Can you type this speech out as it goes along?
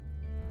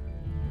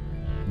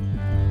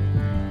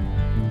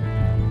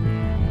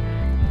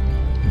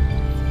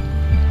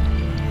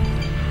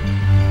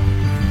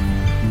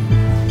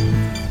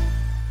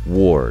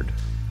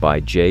by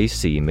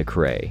J.C.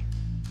 McRae.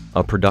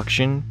 A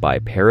production by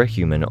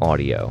Parahuman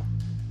Audio.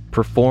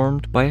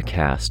 Performed by a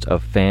cast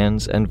of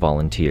fans and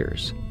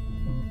volunteers.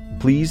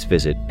 Please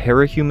visit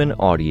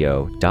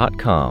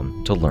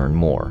parahumanaudio.com to learn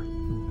more.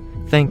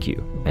 Thank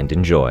you and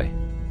enjoy.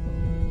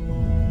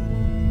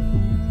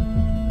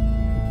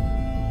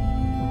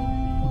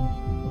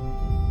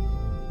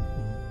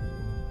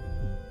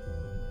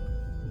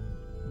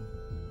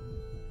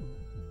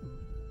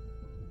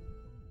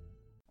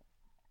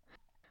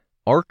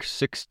 Arc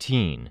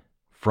 16,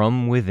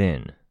 From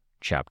Within,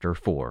 Chapter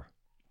 4.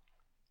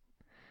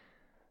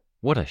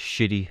 What a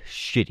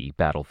shitty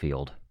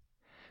battlefield.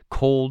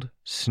 Cold,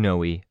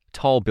 snowy,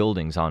 tall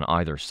buildings on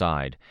either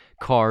side,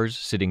 cars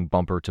sitting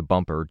bumper to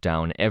bumper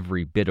down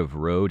every bit of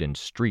road and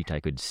street I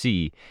could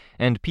see,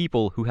 and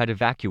people who had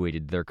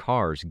evacuated their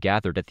cars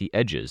gathered at the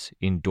edges,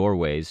 in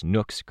doorways,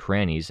 nooks,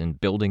 crannies, and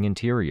building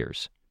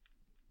interiors.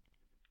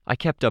 I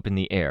kept up in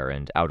the air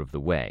and out of the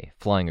way,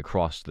 flying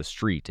across the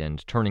street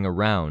and turning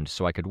around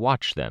so I could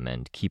watch them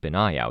and keep an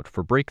eye out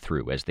for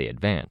breakthrough as they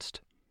advanced.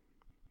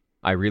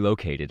 I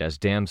relocated as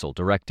Damsel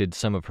directed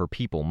some of her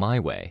people my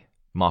way,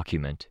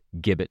 Mockument,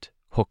 Gibbet,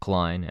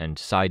 Hookline, and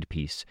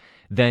Sidepiece,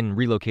 then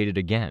relocated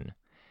again.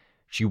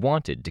 She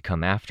wanted to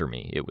come after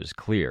me, it was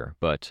clear,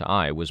 but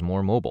I was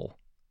more mobile.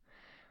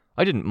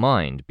 I didn't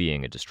mind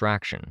being a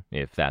distraction,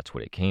 if that's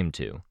what it came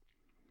to.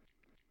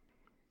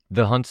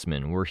 The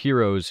Huntsmen were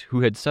heroes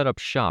who had set up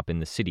shop in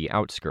the city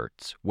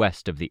outskirts,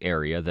 west of the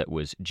area that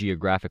was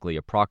geographically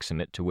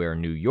approximate to where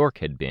New York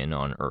had been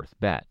on Earth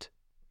Bet.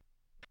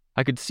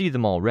 I could see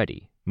them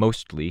already,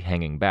 mostly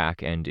hanging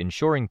back and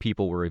ensuring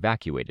people were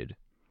evacuated.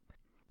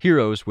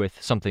 Heroes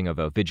with something of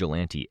a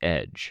vigilante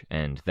edge,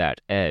 and that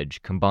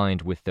edge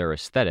combined with their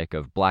aesthetic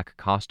of black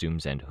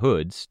costumes and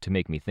hoods to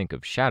make me think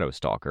of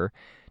Shadowstalker,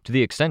 to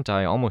the extent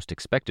I almost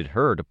expected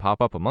her to pop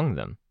up among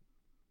them.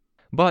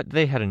 But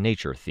they had a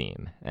nature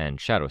theme, and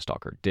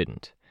Shadowstalker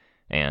didn't.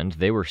 And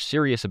they were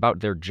serious about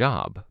their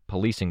job,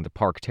 policing the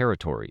park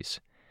territories.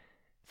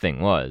 Thing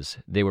was,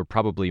 they were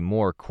probably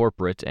more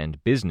corporate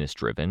and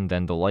business-driven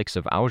than the likes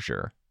of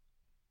Azure.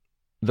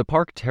 The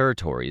park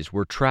territories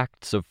were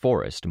tracts of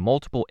forest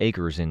multiple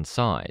acres in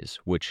size,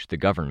 which the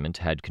government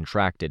had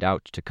contracted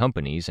out to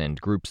companies and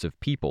groups of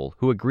people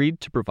who agreed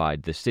to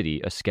provide the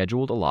city a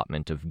scheduled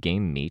allotment of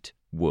game meat,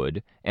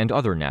 wood, and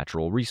other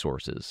natural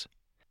resources.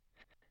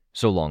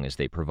 So long as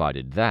they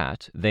provided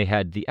that, they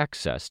had the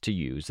excess to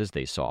use as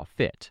they saw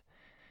fit.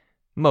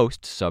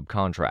 Most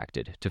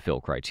subcontracted to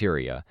fill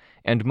criteria,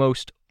 and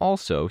most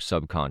also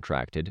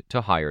subcontracted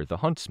to hire the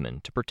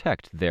huntsmen to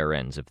protect their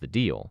ends of the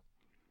deal.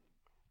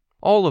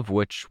 All of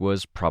which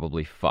was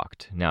probably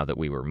fucked now that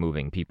we were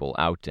moving people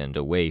out and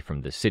away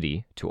from the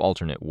city to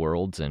alternate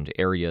worlds and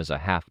areas a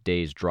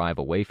half-day's drive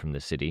away from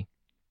the city.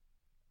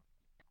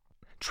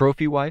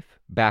 Trophy Wife,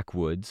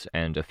 Backwoods,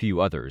 and a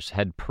few others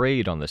had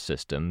preyed on the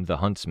system the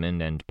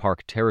Huntsmen and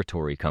Park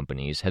Territory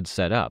companies had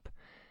set up.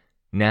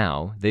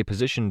 Now they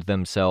positioned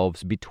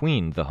themselves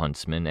between the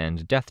Huntsmen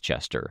and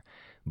Deathchester,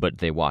 but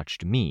they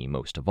watched me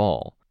most of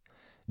all.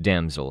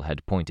 Damsel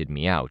had pointed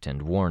me out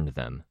and warned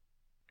them.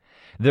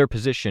 Their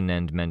position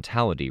and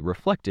mentality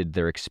reflected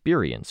their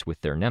experience with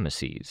their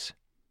nemeses.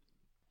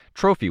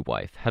 Trophy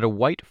Wife had a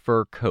white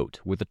fur coat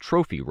with a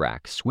trophy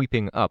rack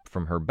sweeping up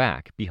from her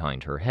back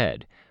behind her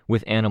head,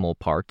 with animal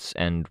parts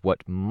and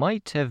what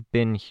might have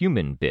been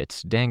human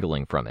bits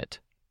dangling from it.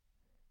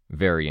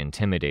 Very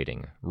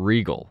intimidating,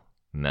 regal,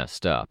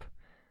 messed up.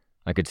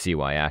 I could see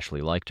why Ashley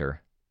liked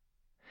her.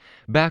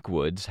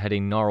 Backwoods had a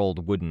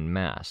gnarled wooden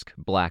mask,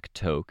 black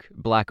toque,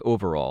 black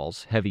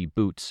overalls, heavy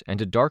boots,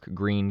 and a dark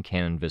green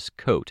canvas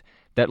coat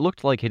that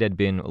looked like it had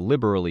been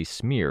liberally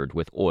smeared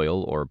with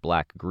oil or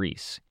black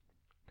grease.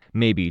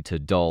 Maybe to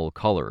dull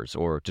colors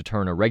or to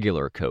turn a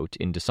regular coat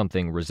into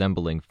something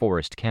resembling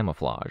forest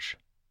camouflage.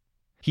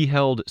 He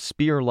held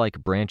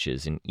spear-like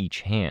branches in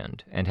each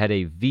hand and had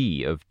a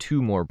V of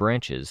 2 more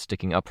branches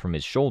sticking up from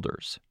his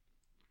shoulders.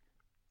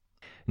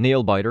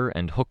 Nailbiter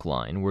and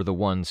Hookline were the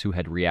ones who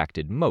had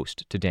reacted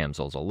most to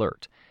Damsel's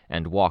alert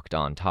and walked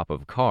on top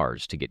of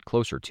cars to get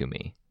closer to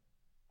me.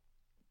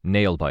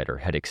 Nailbiter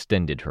had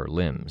extended her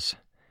limbs.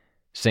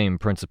 Same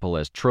principle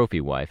as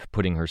Trophy Wife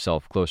putting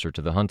herself closer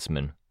to the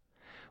Huntsman.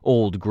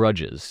 Old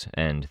grudges,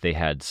 and they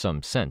had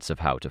some sense of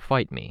how to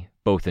fight me,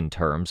 both in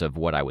terms of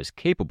what I was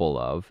capable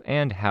of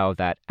and how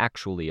that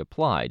actually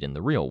applied in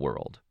the real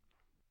world.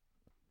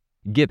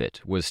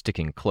 Gibbet was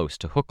sticking close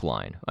to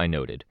Hookline, I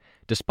noted,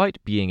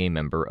 despite being a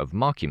member of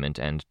Mockument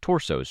and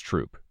Torso's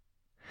troop.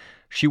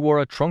 She wore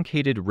a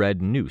truncated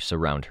red noose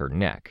around her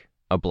neck,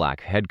 a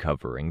black head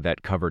covering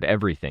that covered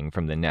everything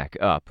from the neck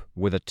up,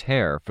 with a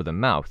tear for the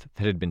mouth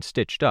that had been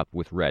stitched up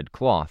with red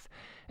cloth,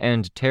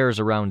 and tears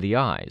around the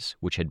eyes,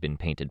 which had been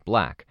painted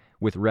black,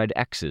 with red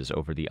X's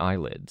over the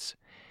eyelids,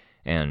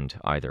 and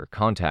either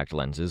contact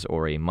lenses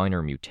or a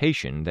minor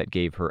mutation that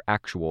gave her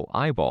actual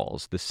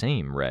eyeballs the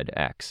same red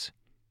X.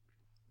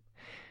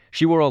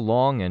 She wore a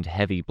long and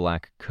heavy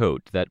black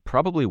coat that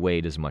probably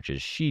weighed as much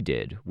as she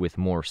did, with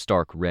more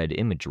stark red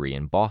imagery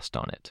embossed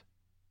on it.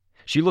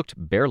 She looked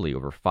barely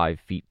over 5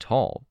 feet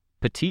tall,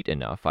 petite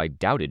enough I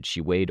doubted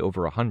she weighed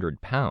over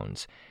 100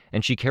 pounds,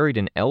 and she carried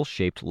an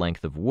L-shaped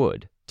length of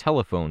wood,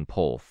 telephone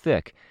pole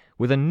thick,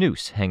 with a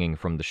noose hanging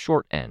from the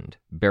short end,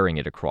 bearing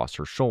it across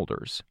her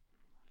shoulders.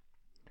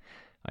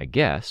 I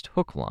guessed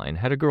Hookline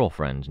had a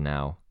girlfriend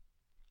now.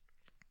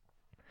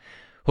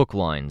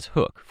 Hookline's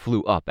hook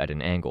flew up at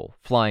an angle,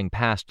 flying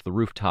past the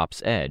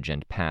rooftop's edge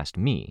and past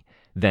me,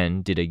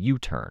 then did a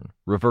U-turn,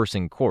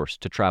 reversing course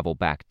to travel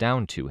back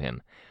down to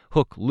him,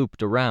 hook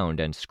looped around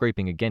and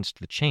scraping against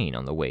the chain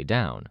on the way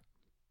down.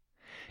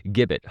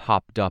 Gibbet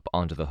hopped up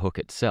onto the hook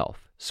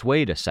itself,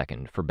 swayed a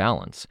second for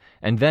balance,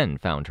 and then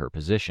found her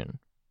position.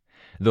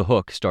 The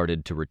hook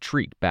started to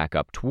retreat back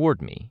up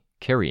toward me,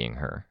 carrying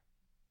her.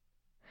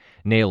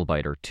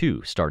 Nailbiter,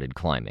 too, started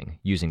climbing,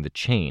 using the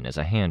chain as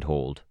a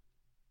handhold.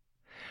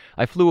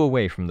 I flew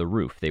away from the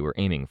roof they were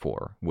aiming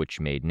for, which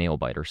made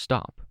Nailbiter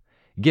stop.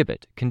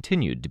 Gibbet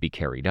continued to be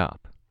carried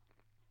up.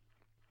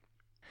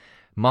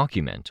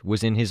 Mockument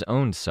was in his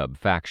own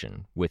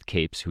sub-faction, with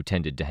capes who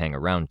tended to hang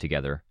around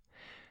together.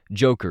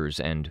 Jokers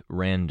and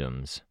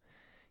randoms.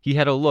 He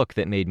had a look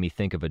that made me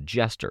think of a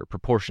jester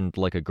proportioned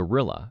like a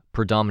gorilla,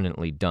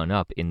 predominantly done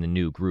up in the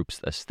new group's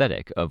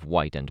aesthetic of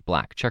white and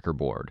black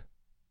checkerboard.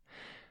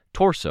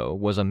 Torso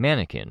was a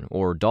mannequin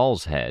or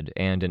doll's head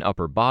and an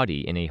upper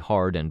body in a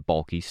hard and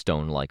bulky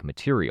stone-like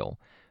material,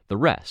 the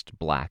rest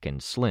black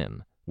and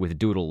slim, with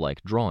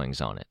doodle-like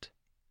drawings on it.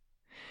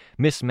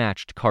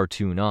 Mismatched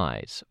cartoon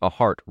eyes, a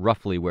heart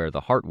roughly where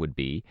the heart would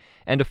be,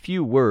 and a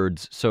few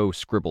words so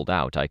scribbled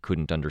out I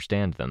couldn't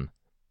understand them.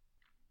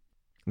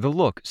 The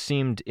look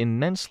seemed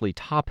immensely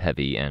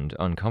top-heavy and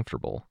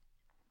uncomfortable.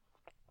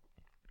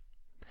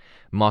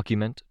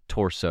 Mockument,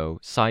 torso,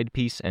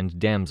 sidepiece, and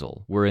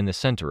damsel were in the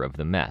center of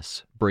the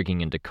mess, breaking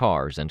into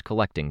cars and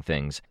collecting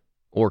things,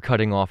 or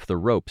cutting off the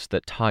ropes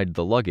that tied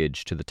the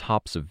luggage to the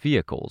tops of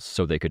vehicles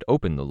so they could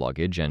open the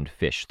luggage and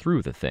fish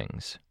through the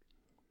things.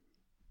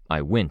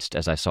 I winced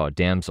as I saw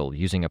Damsel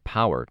using a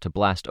power to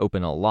blast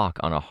open a lock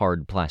on a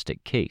hard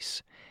plastic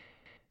case.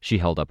 She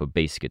held up a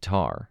bass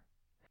guitar.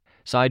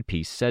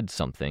 Sidepiece said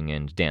something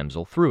and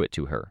Damsel threw it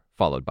to her,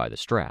 followed by the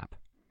strap.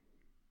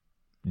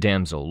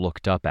 Damsel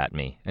looked up at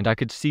me, and I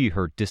could see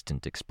her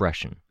distant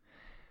expression.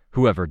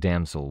 Whoever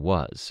Damsel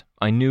was,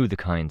 I knew the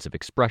kinds of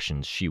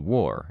expressions she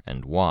wore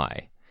and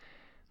why.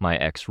 My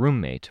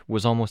ex-roommate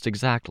was almost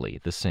exactly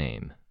the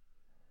same.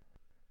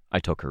 I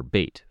took her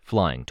bait,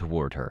 flying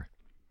toward her.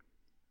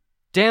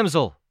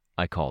 "Damsel!"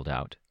 I called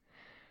out.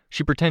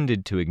 She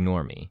pretended to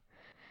ignore me.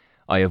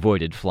 I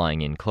avoided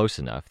flying in close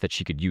enough that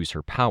she could use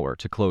her power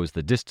to close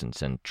the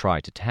distance and try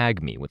to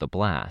tag me with a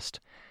blast.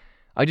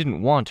 I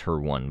didn't want her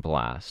one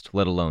blast,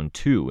 let alone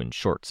two in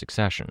short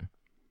succession.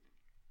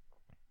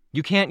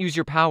 "You can't use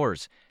your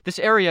powers. This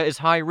area is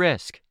high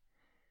risk."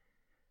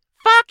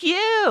 "Fuck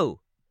you!"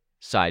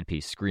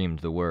 Sidepiece screamed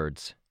the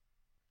words.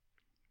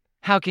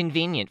 "How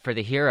convenient for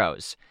the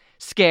heroes.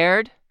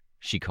 Scared?"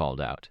 she called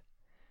out.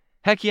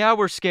 "Heck yeah,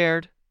 we're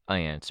scared," I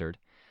answered.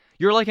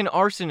 "You're like an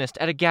arsonist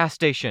at a gas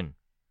station."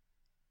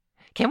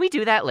 "Can we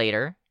do that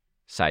later?"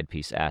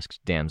 Sidepiece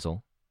asked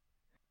Damsel.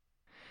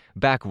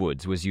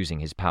 Backwoods was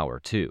using his power,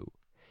 too.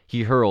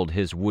 He hurled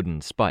his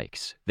wooden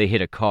spikes. They hit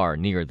a car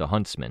near the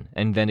huntsman,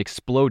 and then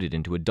exploded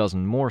into a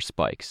dozen more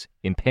spikes,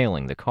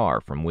 impaling the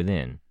car from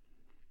within.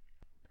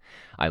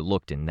 I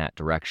looked in that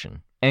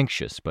direction,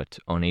 anxious but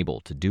unable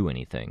to do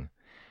anything.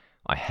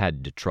 I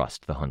had to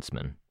trust the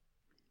huntsman.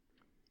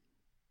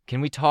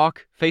 "Can we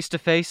talk, face to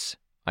face?"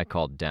 I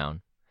called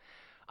down.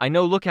 "I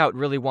know Lookout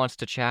really wants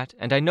to chat,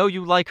 and I know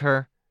you like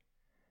her."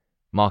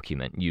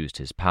 Mockument used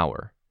his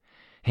power.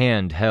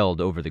 Hand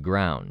held over the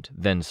ground,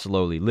 then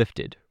slowly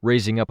lifted,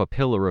 raising up a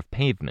pillar of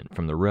pavement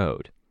from the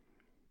road.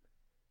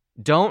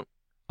 "Don't,"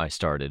 I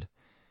started.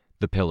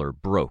 The pillar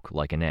broke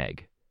like an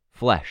egg.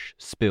 Flesh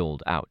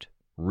spilled out,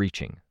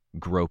 reaching,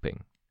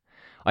 groping.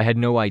 I had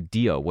no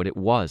idea what it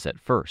was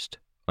at first,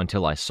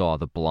 until I saw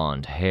the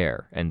blonde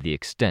hair and the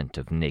extent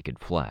of naked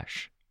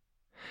flesh.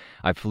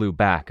 I flew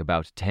back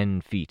about 10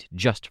 feet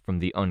just from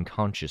the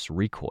unconscious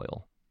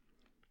recoil.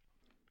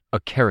 A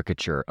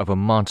caricature of a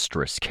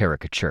monstrous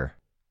caricature.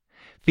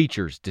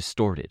 Features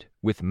distorted,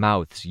 with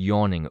mouths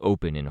yawning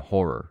open in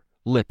horror,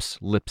 lips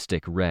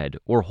lipstick red,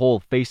 or whole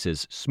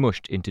faces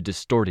smushed into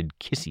distorted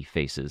kissy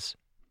faces.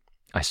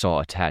 I saw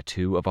a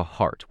tattoo of a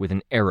heart with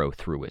an arrow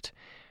through it,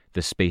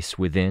 the space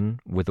within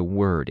with a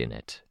word in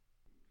it.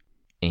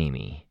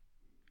 Amy.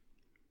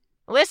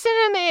 "Listen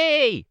to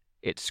me!"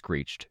 it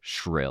screeched,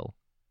 shrill.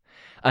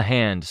 A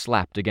hand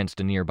slapped against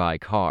a nearby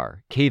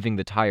car, caving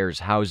the tire's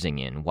housing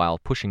in while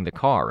pushing the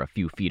car a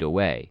few feet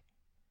away.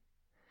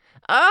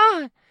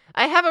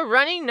 I have a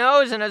runny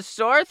nose and a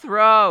sore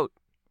throat."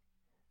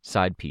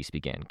 Sidepiece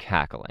began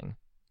cackling.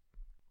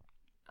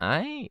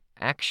 "I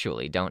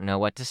actually don't know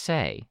what to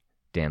say,"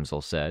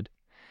 Damsel said.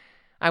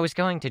 "I was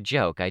going to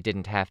joke I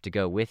didn't have to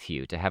go with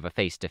you to have a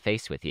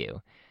face-to-face with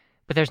you,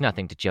 but there's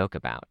nothing to joke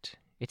about.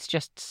 It's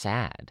just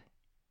sad."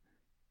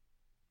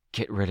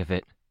 "Get rid of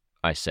it,"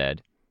 I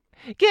said.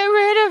 "Get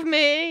rid of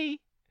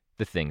me!"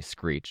 the thing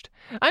screeched.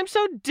 "I'm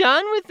so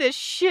done with this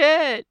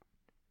shit!"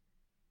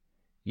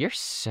 "You're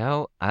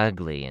so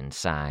ugly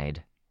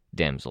inside,"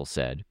 Damsel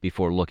said,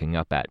 before looking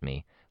up at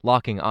me,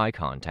 locking eye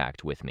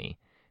contact with me,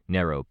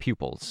 narrow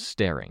pupils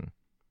staring.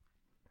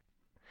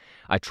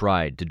 I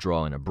tried to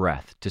draw in a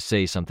breath to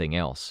say something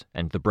else,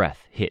 and the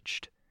breath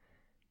hitched.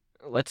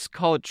 "Let's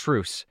call it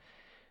truce.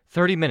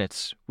 30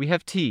 minutes. We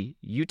have tea.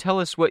 You tell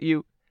us what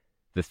you—"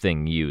 The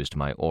thing used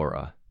my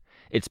aura,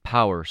 its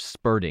power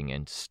spurting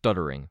and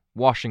stuttering,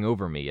 washing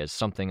over me as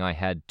something I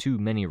had too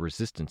many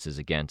resistances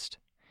against.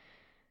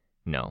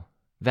 No,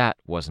 that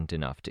wasn't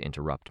enough to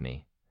interrupt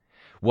me.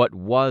 What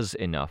was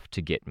enough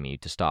to get me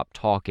to stop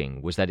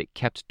talking was that it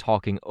kept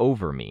talking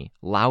over me,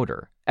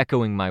 louder,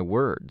 echoing my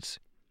words.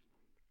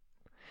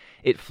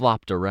 It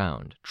flopped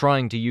around,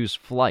 trying to use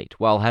flight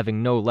while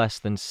having no less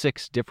than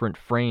 6 different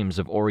frames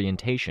of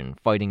orientation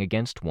fighting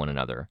against one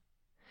another.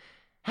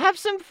 "Have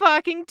some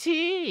fucking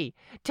tea!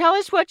 Tell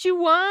us what you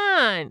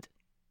want!"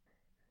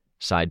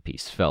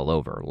 Sidepiece fell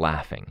over,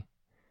 laughing.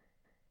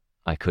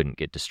 I couldn't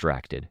get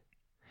distracted.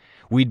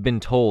 We'd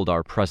been told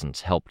our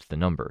presence helped the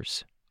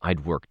numbers.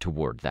 I'd work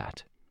toward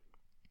that.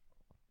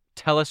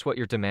 "Tell us what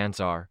your demands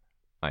are,"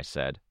 I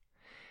said.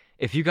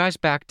 "If you guys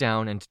back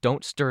down and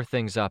don't stir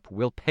things up,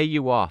 we'll pay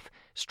you off,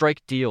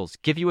 strike deals,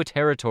 give you a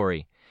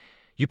territory.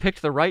 You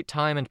picked the right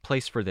time and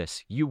place for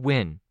this. You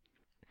win."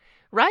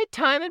 "Right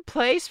time and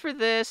place for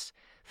this?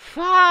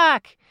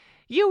 Fuck!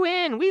 You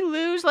win, we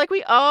lose like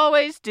we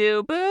always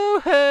do.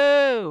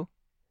 Boo-hoo!"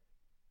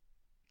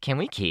 "Can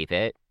we keep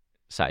it?"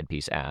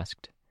 Sidepiece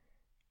asked.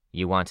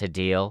 "You want a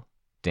deal?"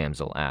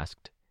 Damsel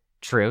asked.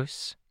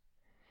 "Truce?"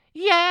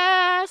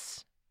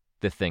 "Yes!"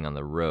 The thing on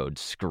the road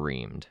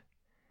screamed.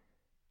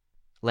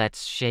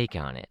 "Let's shake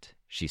on it,"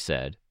 she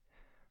said.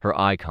 Her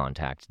eye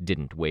contact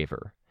didn't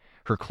waver.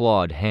 Her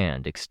clawed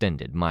hand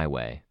extended my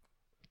way.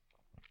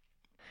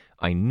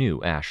 I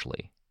knew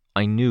Ashley.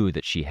 I knew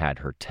that she had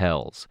her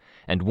tells,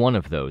 and one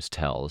of those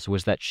tells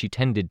was that she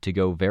tended to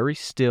go very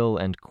still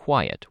and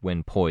quiet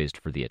when poised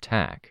for the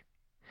attack.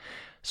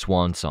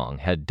 Swansong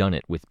had done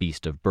it with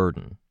Beast of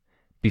Burden.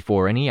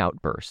 Before any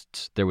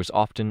outbursts, there was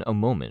often a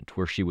moment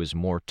where she was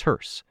more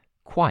terse,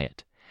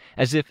 quiet,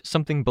 as if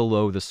something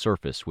below the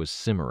surface was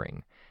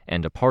simmering,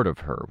 and a part of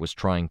her was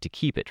trying to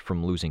keep it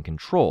from losing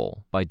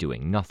control by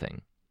doing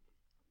nothing.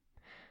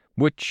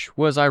 Which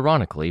was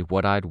ironically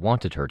what I'd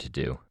wanted her to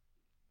do.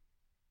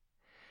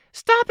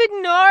 "Stop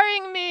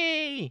ignoring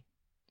me!"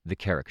 the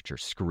caricature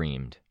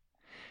screamed.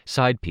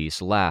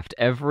 Sidepiece laughed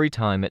every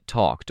time it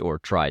talked or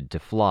tried to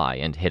fly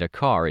and hit a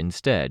car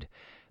instead,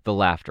 the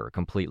laughter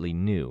completely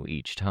new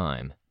each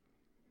time.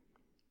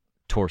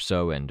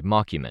 Torso and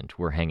Mockument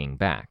were hanging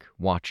back,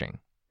 watching.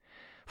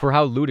 For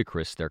how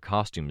ludicrous their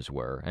costumes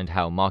were and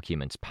how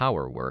Mockument's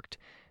power worked,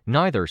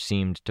 neither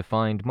seemed to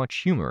find much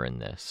humor in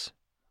this.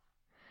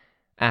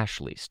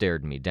 Ashley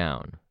stared me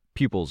down,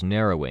 pupils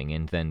narrowing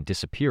and then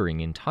disappearing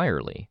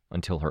entirely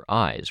until her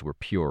eyes were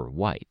pure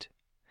white.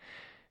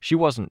 She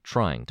wasn't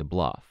trying to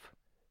bluff.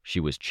 She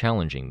was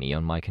challenging me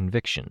on my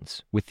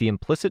convictions, with the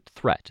implicit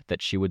threat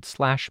that she would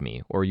slash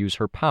me or use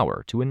her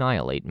power to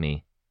annihilate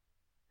me.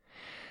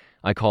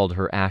 I called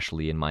her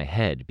Ashley in my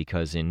head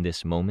because in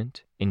this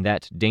moment, in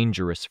that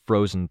dangerous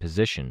frozen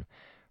position,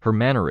 her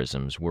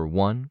mannerisms were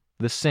one,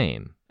 the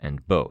same,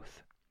 and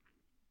both.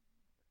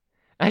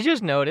 "I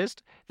just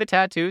noticed the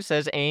tattoo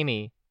says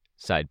Amy,"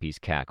 Sidepiece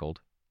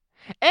cackled.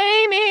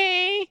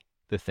 "Amy!"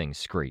 the thing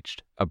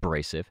screeched,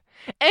 abrasive.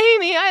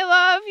 "Amy, I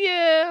love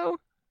you!"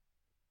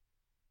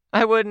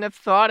 "I wouldn't have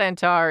thought,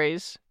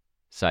 Antares,"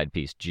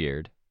 Sidepiece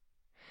jeered.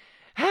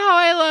 "How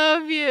I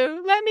love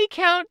you! Let me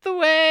count the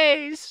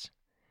ways!"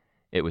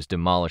 It was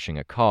demolishing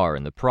a car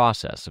in the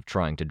process of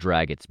trying to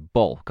drag its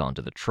bulk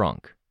onto the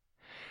trunk.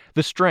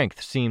 The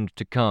strength seemed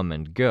to come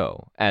and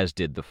go, as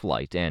did the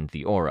flight and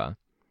the aura.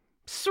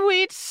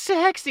 "Sweet,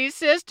 sexy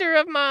sister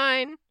of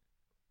mine!"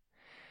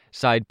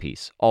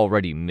 Sidepiece,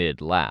 already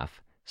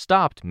mid-laugh,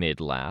 stopped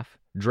mid-laugh,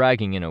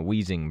 dragging in a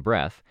wheezing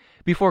breath,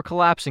 before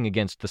collapsing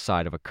against the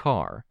side of a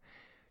car.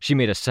 She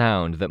made a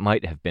sound that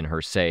might have been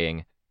her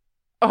saying,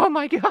 "Oh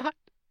my God!"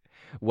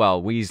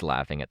 while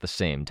wheeze-laughing at the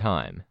same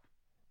time.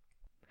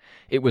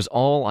 It was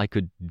all I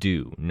could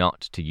do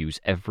not to use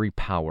every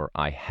power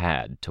I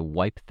had to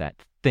wipe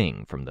that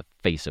thing from the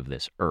face of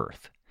this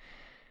earth.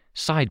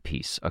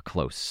 Sidepiece a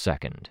close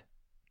second.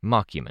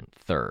 Mockument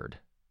third.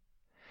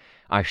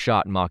 I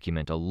shot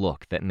Mockument a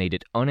look that made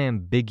it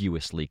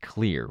unambiguously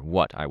clear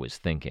what I was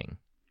thinking.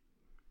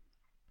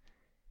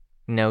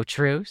 "No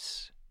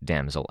truce?"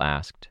 Damsel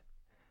asked.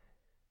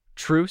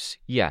 "Truce,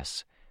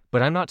 yes,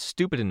 but I'm not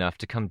stupid enough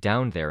to come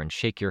down there and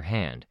shake your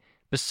hand.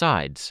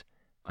 Besides,"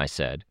 I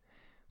said.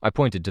 I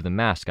pointed to the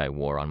mask I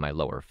wore on my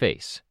lower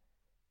face.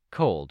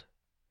 "Cold."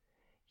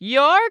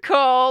 "You're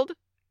cold?"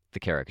 the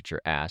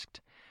caricature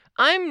asked.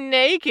 "I'm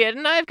naked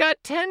and I've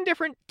got 10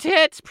 different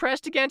tits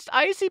pressed against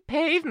icy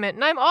pavement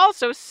and I'm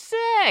also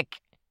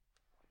sick."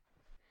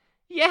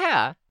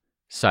 "Yeah,"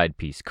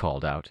 Sidepiece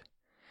called out.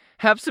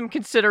 "Have some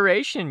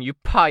consideration, you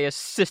pious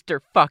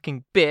sister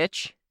fucking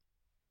bitch."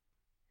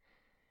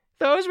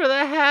 Those were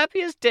the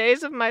happiest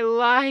days of my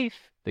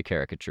life, the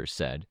caricature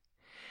said.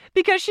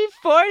 Because she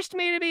forced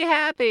me to be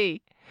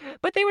happy.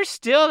 But they were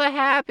still the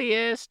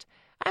happiest.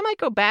 I might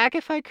go back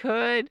if I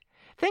could.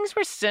 Things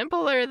were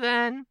simpler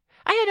then.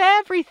 I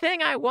had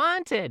everything I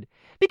wanted.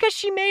 Because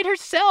she made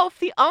herself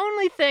the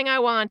only thing I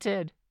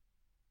wanted.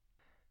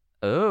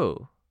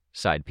 Oh,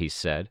 Side Piece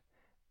said.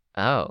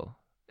 Oh,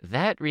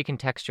 that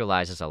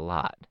recontextualizes a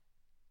lot.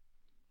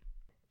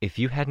 If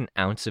you had an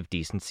ounce of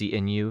decency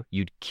in you,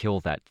 you'd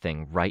kill that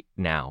thing right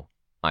now,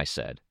 I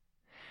said.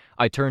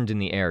 I turned in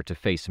the air to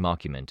face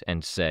Mockument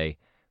and say,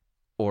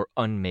 or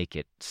unmake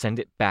it, send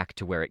it back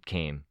to where it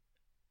came.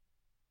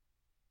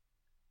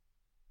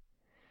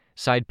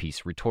 Side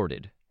Piece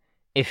retorted,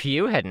 if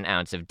you had an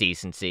ounce of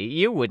decency,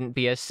 you wouldn't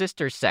be a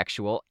sister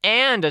sexual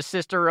and a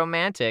sister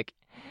romantic.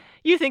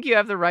 You think you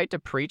have the right to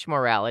preach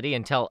morality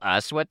and tell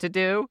us what to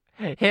do?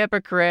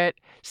 Hypocrite,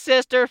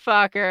 sister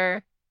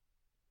fucker.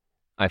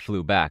 I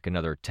flew back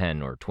another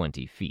 10 or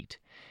 20 feet,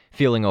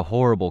 feeling a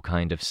horrible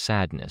kind of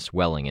sadness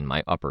welling in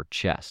my upper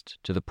chest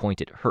to the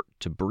point it hurt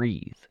to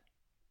breathe.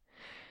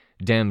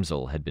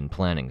 Damsel had been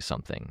planning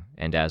something,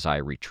 and as I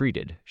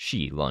retreated,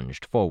 she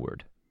lunged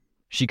forward.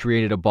 She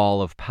created a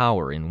ball of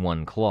power in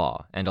one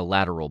claw and a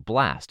lateral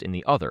blast in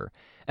the other,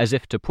 as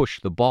if to push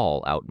the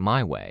ball out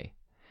my way.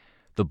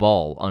 The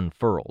ball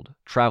unfurled,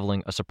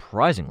 traveling a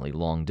surprisingly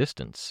long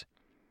distance.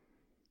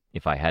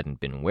 If I hadn't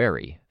been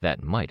wary,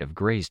 that might have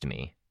grazed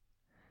me.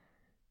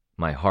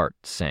 My heart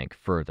sank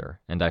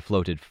further, and I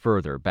floated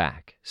further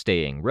back,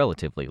 staying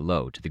relatively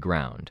low to the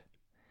ground.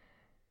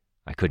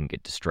 I couldn't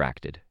get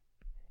distracted.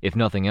 If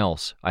nothing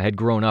else, I had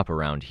grown up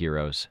around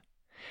heroes.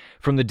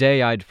 From the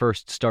day I'd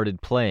first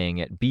started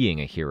playing at being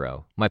a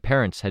hero, my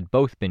parents had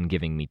both been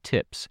giving me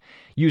tips,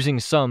 using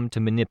some to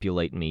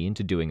manipulate me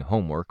into doing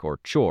homework or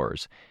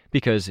chores,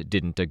 because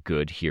didn't a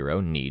good hero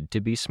need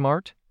to be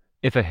smart?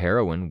 If a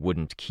heroine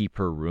wouldn't keep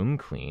her room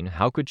clean,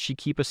 how could she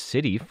keep a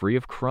city free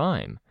of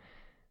crime?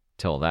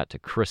 Tell that to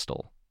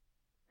Crystal.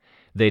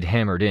 They'd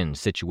hammered in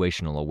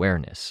situational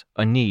awareness,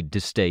 a need to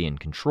stay in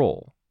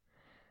control.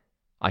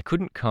 I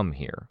couldn't come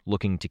here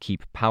looking to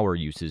keep power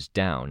uses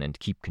down and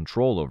keep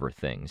control over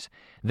things,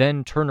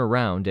 then turn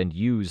around and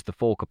use the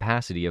full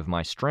capacity of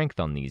my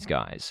strength on these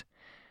guys.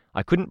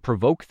 I couldn't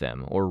provoke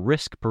them or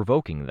risk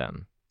provoking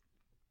them.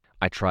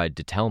 I tried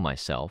to tell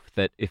myself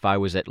that if I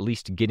was at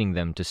least getting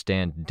them to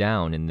stand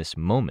down in this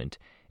moment,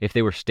 if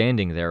they were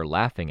standing there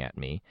laughing at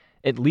me,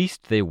 at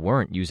least they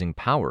weren't using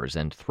powers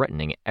and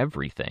threatening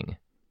everything.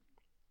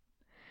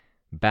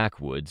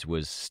 Backwoods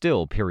was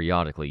still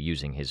periodically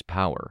using his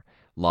power,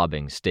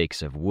 lobbing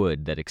stakes of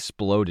wood that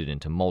exploded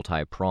into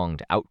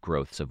multi-pronged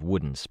outgrowths of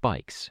wooden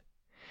spikes.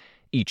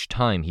 Each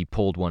time he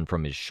pulled one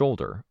from his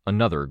shoulder,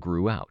 another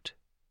grew out.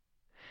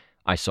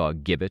 I saw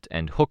Gibbet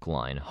and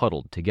Hookline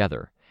huddled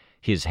together,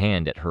 his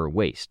hand at her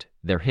waist,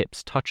 their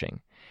hips touching,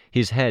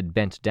 his head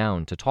bent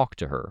down to talk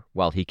to her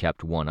while he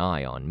kept one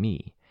eye on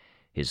me.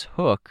 His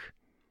hook...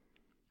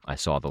 I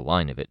saw the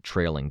line of it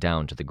trailing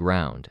down to the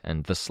ground,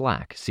 and the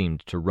slack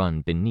seemed to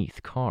run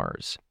beneath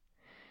cars.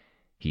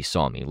 He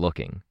saw me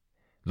looking.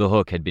 The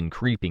hook had been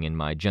creeping in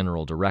my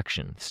general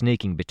direction,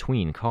 snaking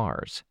between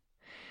cars.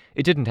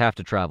 It didn't have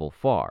to travel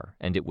far,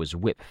 and it was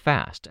whip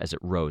fast as it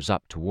rose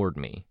up toward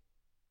me.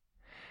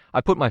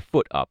 I put my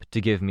foot up to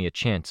give me a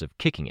chance of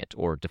kicking it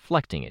or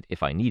deflecting it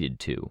if I needed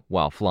to,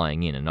 while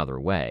flying in another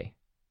way.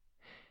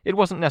 It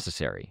wasn't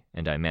necessary,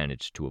 and I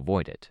managed to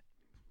avoid it.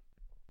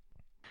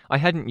 I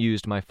hadn't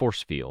used my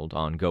force field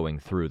on going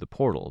through the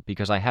portal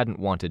because I hadn't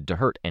wanted to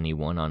hurt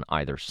anyone on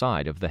either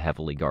side of the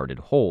heavily guarded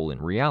hole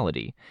in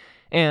reality,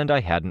 and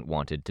I hadn't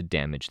wanted to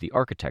damage the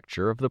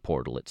architecture of the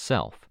portal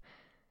itself.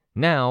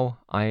 Now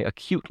I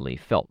acutely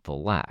felt the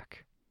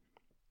lack.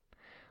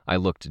 I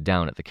looked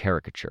down at the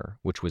caricature,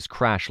 which was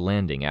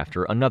crash-landing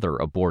after another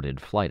aborted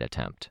flight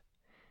attempt.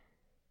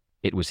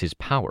 It was his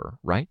power,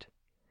 right?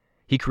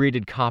 He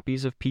created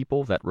copies of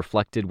people that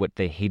reflected what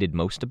they hated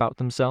most about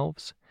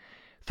themselves,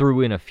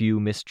 threw in a few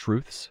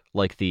mistruths,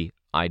 like the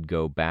 "I'd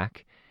go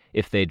back"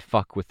 if they'd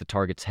fuck with the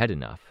target's head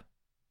enough,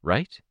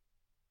 right?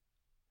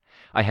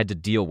 I had to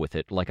deal with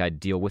it like I'd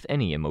deal with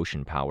any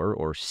emotion power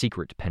or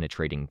secret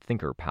penetrating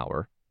thinker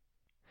power.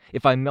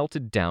 If I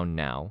melted down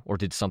now or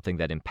did something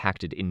that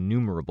impacted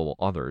innumerable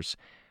others,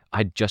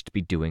 I'd just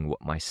be doing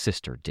what my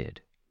sister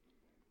did.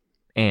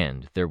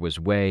 And there was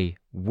way,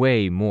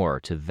 way more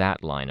to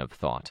that line of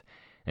thought,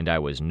 and I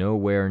was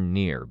nowhere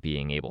near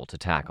being able to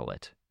tackle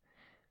it.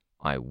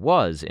 I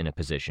was in a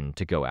position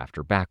to go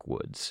after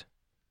Backwoods.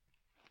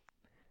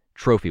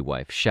 Trophy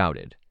Wife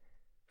shouted,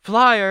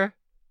 "Flyer!"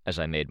 as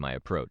I made my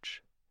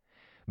approach.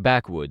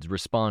 Backwoods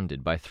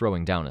responded by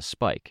throwing down a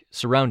spike,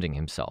 surrounding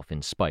himself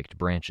in spiked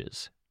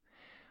branches.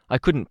 I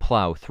couldn't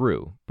plow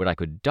through, but I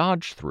could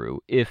dodge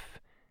through if...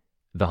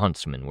 The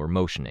huntsmen were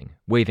motioning,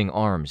 waving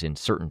arms in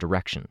certain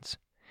directions.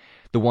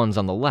 The ones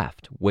on the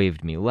left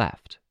waved me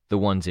left. The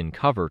ones in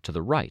cover to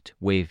the right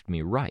waved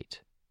me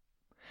right.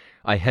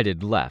 I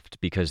headed left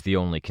because the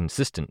only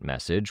consistent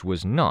message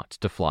was not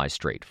to fly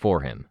straight for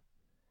him.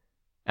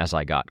 As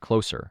I got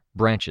closer,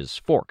 branches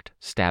forked,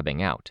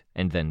 stabbing out,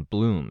 and then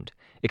bloomed,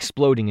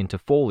 exploding into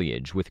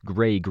foliage with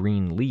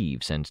gray-green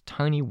leaves and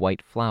tiny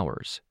white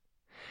flowers.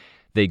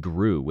 They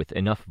grew with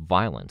enough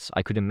violence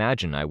I could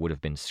imagine I would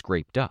have been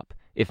scraped up,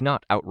 if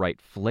not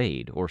outright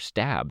flayed or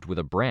stabbed with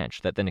a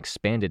branch that then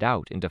expanded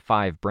out into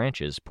 5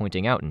 branches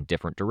pointing out in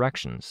different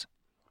directions.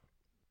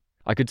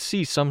 I could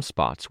see some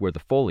spots where the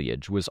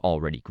foliage was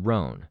already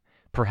grown,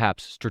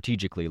 perhaps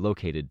strategically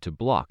located to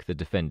block the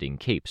defending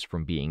capes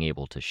from being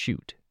able to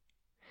shoot.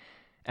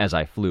 As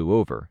I flew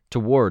over,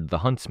 toward the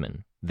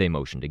huntsman, they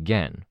motioned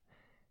again.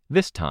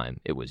 This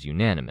time it was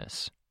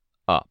unanimous.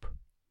 Up.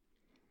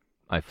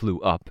 I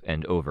flew up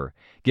and over,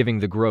 giving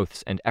the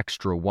growths an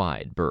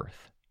extra-wide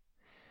berth.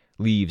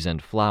 Leaves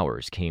and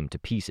flowers came to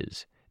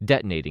pieces,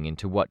 detonating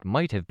into what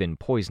might have been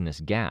poisonous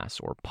gas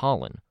or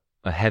pollen,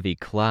 a heavy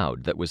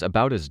cloud that was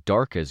about as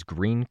dark as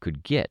green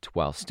could get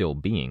while still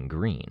being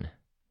green.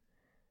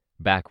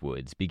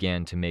 Backwoods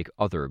began to make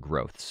other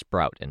growths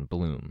sprout and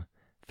bloom,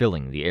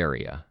 filling the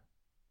area.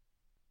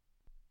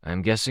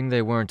 "I'm guessing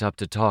they weren't up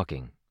to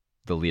talking,"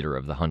 the leader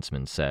of the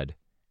huntsmen said.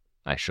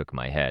 I shook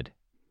my head.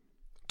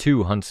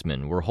 2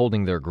 huntsmen were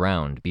holding their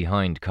ground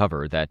behind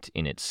cover that,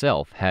 in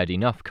itself, had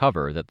enough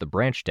cover that the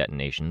branch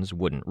detonations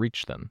wouldn't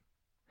reach them.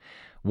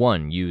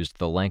 One used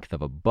the length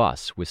of a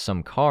bus with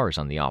some cars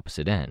on the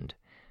opposite end.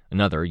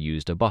 Another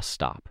used a bus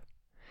stop.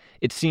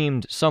 It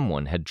seemed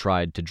someone had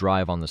tried to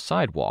drive on the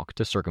sidewalk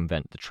to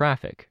circumvent the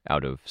traffic,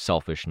 out of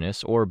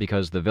selfishness or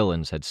because the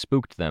villains had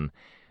spooked them,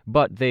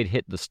 but they'd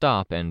hit the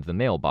stop and the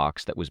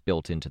mailbox that was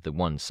built into the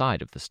one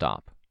side of the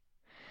stop.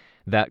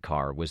 That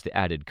car was the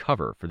added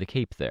cover for the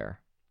cape there.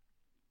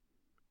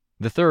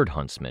 The 3rd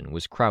huntsman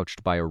was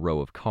crouched by a row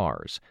of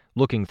cars,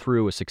 looking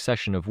through a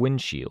succession of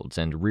windshields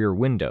and rear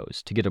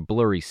windows to get a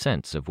blurry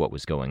sense of what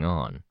was going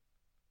on.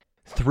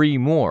 3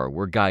 more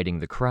were guiding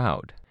the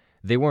crowd.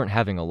 They weren't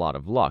having a lot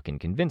of luck in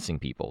convincing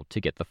people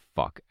to get the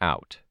fuck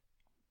out.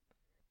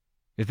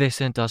 "They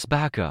sent us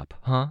back up,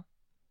 huh?"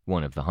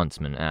 one of the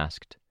huntsmen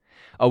asked.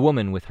 A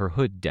woman with her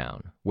hood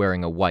down,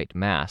 wearing a white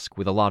mask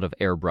with a lot of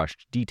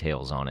airbrushed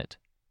details on it.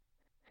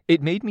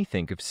 It made me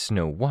think of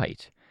Snow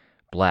White.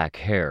 Black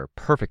hair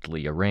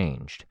perfectly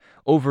arranged,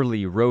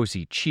 overly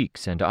rosy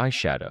cheeks and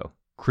eyeshadow,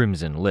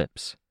 crimson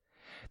lips.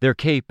 Their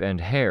cape and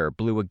hair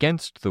blew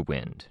against the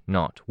wind,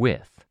 not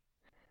with.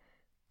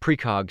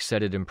 Precog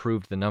said it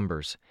improved the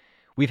numbers.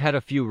 We've had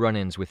a few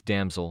run-ins with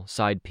Damsel,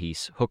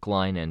 Sidepiece,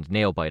 Hookline, and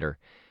Nailbiter.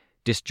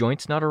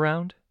 Disjoint's not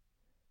around?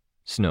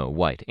 Snow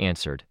White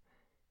answered.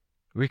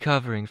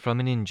 "Recovering from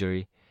an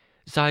injury.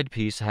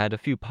 Sidepiece had a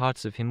few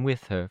parts of him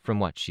with her, from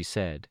what she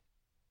said."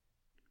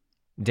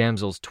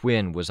 Damsel's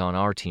twin was on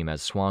our team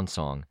as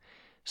Swansong.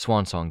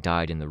 Swansong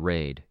died in the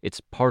raid.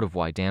 It's part of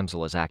why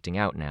Damsel is acting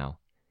out now.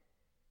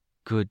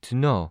 "Good to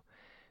know.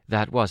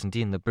 That wasn't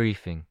in the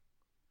briefing."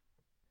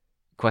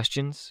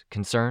 "Questions?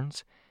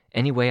 Concerns?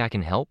 Any way I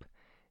can help?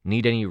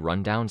 Need any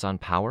rundowns on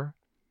power?"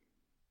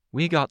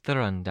 "We got the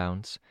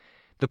rundowns.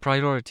 The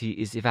priority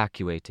is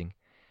evacuating.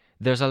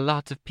 There's a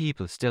lot of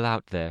people still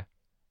out there."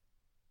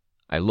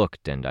 I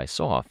looked and I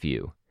saw a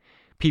few.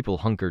 People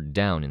hunkered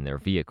down in their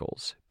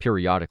vehicles,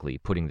 periodically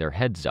putting their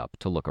heads up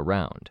to look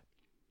around.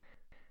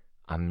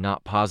 "I'm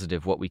not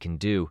positive what we can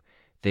do.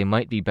 They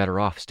might be better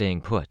off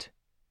staying put."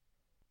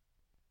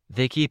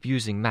 "They keep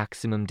using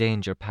maximum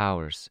danger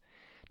powers.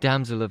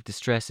 Damsel of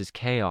Distress is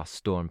Chaos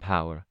Storm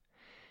power.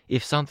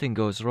 If something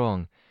goes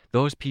wrong,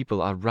 those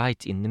people are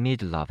right in the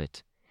middle of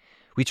it.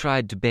 We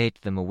tried to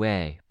bait them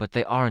away, but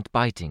they aren't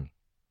biting."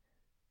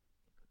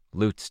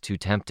 "Loot's too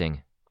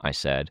tempting," I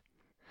said.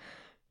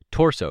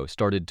 Torso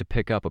started to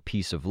pick up a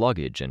piece of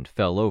luggage and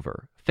fell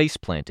over,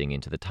 face-planting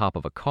into the top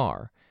of a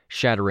car,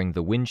 shattering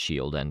the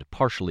windshield and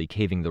partially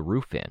caving the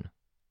roof in.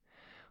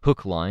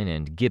 Hookline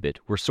and Gibbet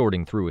were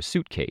sorting through a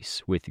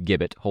suitcase, with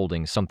Gibbet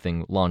holding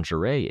something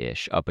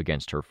lingerie-ish up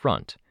against her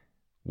front.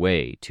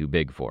 Way too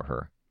big for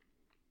her.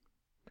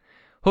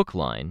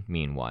 Hookline,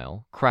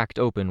 meanwhile, cracked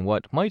open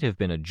what might have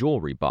been a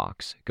jewelry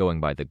box, going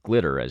by the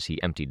glitter as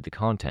he emptied the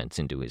contents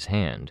into his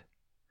hand.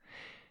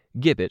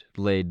 Gibbet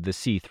laid the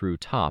see-through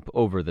top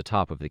over the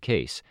top of the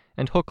case,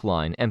 and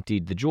Hookline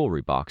emptied the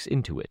jewelry box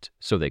into it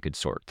so they could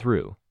sort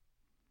through.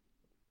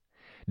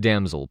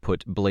 Damsel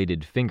put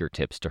bladed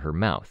fingertips to her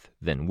mouth,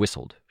 then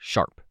whistled,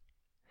 sharp.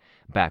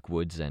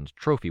 Backwoods and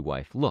Trophy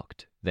Wife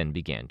looked, then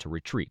began to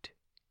retreat.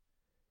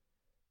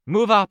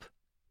 "Move up!"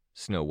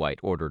 Snow White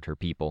ordered her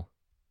people.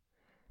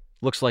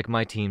 "Looks like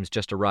my team's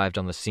just arrived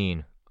on the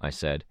scene," I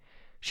said.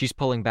 "She's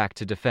pulling back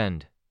to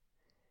defend."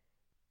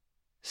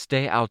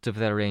 "Stay out of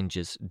their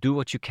ranges. Do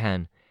what you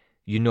can.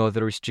 You know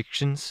the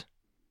restrictions?"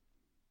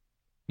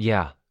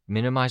 "Yeah.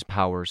 Minimize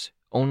powers.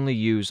 Only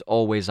use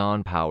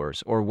always-on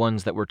powers or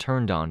ones that were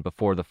turned on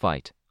before the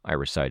fight," I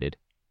recited.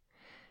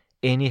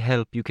 "Any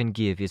help you can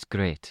give is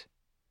great."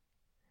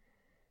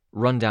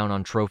 "Rundown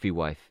on Trophy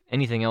Wife.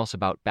 Anything else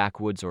about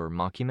Backwoods or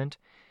Mockument?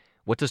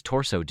 What does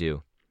Torso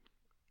do?"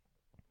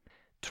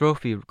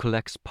 "Trophy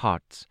collects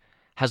parts.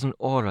 Has an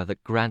aura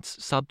that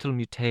grants subtle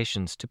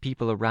mutations to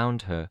people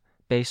around her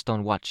based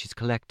on what she's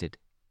collected.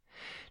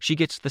 She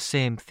gets the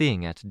same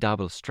thing at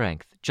double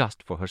strength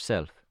just for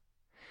herself.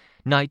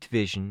 Night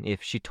vision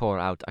if she tore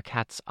out a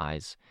cat's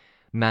eyes,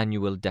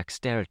 manual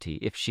dexterity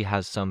if she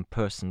has some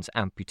person's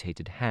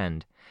amputated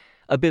hand,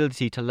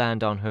 ability to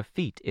land on her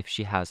feet if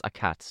she has a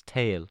cat's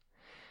tail,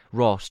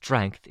 raw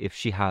strength if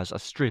she has a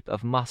strip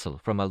of muscle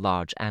from a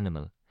large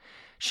animal,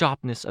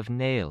 sharpness of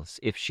nails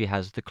if she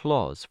has the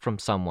claws from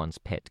someone's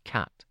pet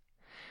cat.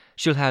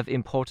 She'll have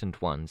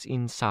important ones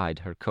inside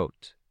her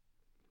coat.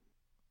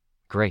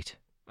 Great,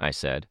 I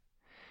said.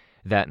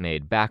 That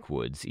made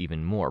Backwoods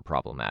even more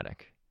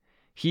problematic.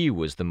 He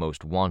was the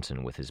most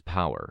wanton with his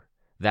power.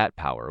 That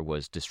power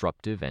was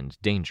disruptive and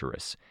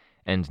dangerous,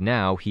 and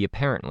now he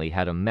apparently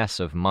had a mess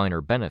of minor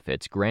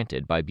benefits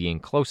granted by being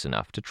close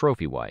enough to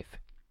Trophy Wife.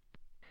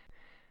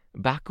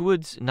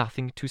 Backwoods,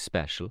 nothing too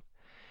special.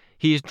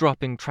 He is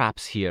dropping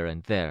traps here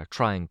and there,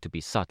 trying to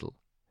be subtle.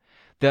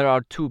 There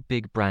are 2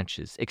 big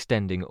branches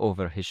extending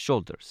over his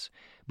shoulders,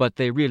 but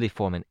they really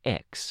form an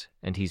X,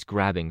 and he's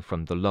grabbing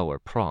from the lower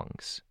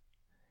prongs.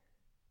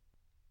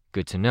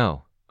 Good to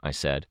know, I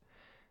said.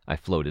 I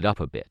floated up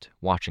a bit,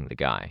 watching the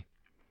guy.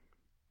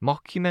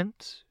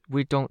 Mockument?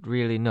 We don't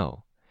really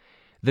know.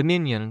 The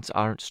minions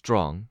aren't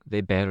strong,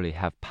 they barely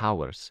have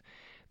powers.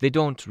 They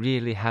don't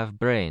really have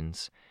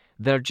brains.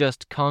 They're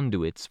just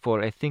conduits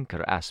for a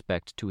thinker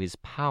aspect to his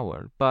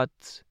power,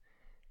 but...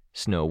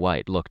 Snow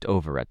White looked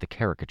over at the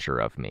caricature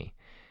of me.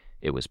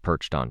 It was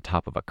perched on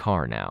top of a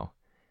car now.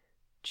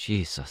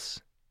 Jesus,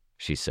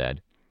 she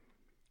said.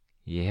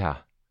 Yeah.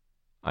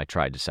 I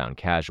tried to sound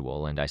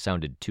casual, and I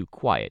sounded too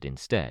quiet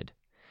instead.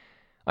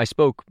 I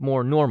spoke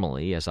more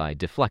normally as I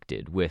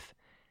deflected with,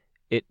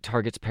 It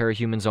targets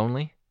parahumans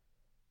only?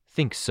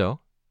 Think so.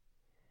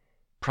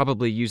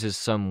 Probably uses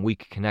some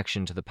weak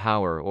connection to the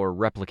power or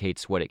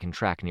replicates what it can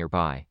track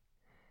nearby.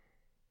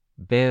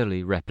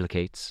 Barely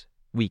replicates.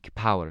 Weak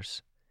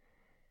powers.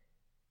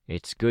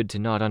 It's good to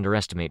not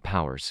underestimate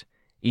powers,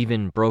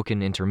 even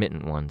broken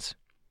intermittent ones.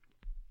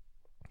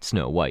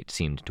 Snow White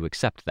seemed to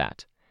accept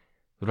that.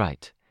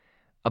 Right.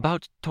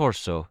 About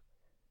torso.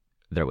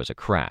 There was a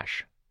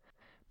crash.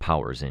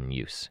 Powers in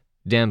use.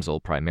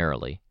 Damsel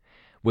primarily.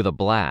 With a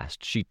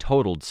blast, she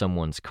totaled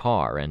someone's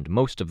car and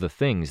most of the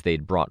things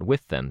they'd brought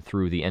with them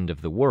through the end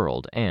of the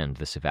world and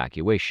this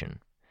evacuation.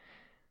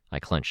 I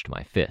clenched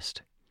my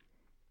fist.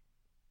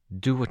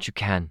 Do what you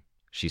can,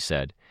 she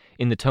said,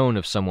 in the tone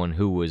of someone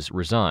who was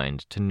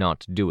resigned to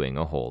not doing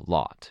a whole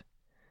lot.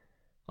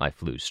 I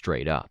flew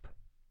straight up.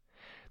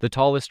 The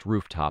tallest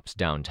rooftops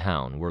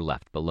downtown were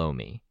left below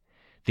me.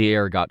 The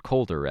air got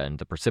colder and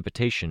the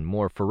precipitation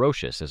more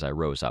ferocious as I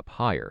rose up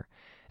higher,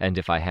 and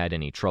if I had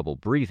any trouble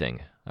breathing,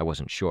 I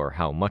wasn't sure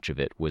how much of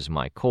it was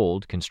my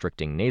cold,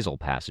 constricting nasal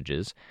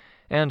passages,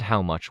 and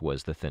how much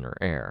was the thinner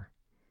air.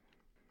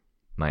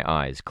 My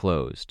eyes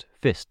closed,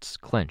 fists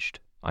clenched.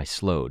 I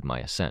slowed my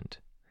ascent.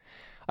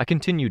 I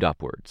continued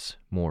upwards,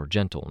 more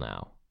gentle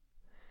now.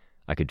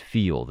 I could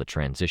feel the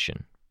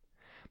transition.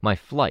 My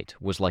flight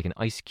was like an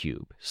ice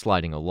cube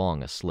sliding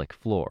along a slick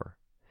floor.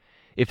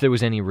 If there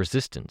was any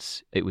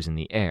resistance, it was in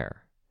the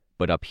air,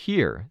 but up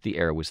here the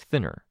air was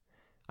thinner.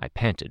 I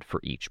panted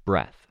for each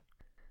breath.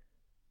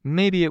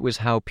 Maybe it was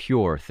how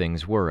pure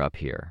things were up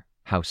here,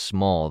 how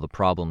small the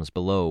problems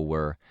below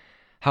were,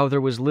 how there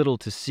was little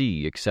to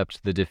see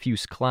except the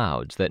diffuse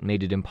clouds that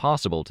made it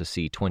impossible to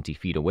see 20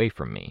 feet away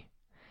from me.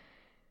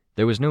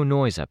 There was no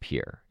noise up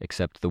here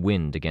except the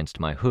wind against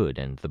my hood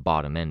and the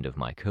bottom end of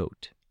my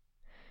coat.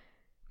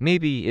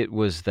 Maybe it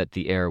was that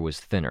the air was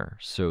thinner,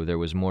 so there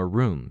was more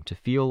room to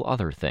feel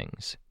other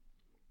things.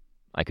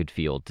 I could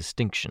feel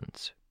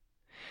distinctions.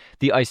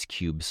 The ice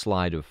cube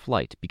slide of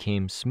flight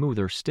became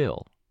smoother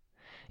still.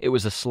 It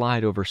was a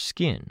slide over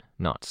skin,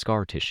 not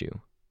scar tissue.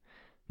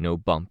 No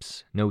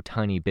bumps, no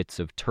tiny bits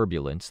of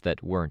turbulence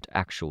that weren't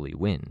actually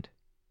wind.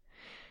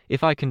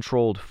 If I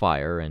controlled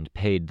fire and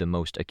paid the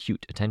most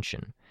acute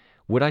attention,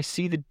 would I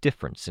see the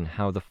difference in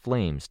how the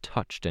flames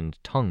touched and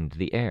tongued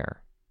the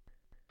air?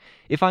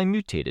 If I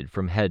mutated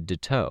from head to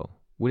toe,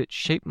 would it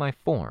shape my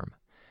form,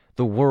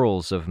 the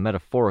whirls of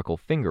metaphorical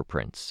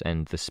fingerprints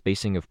and the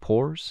spacing of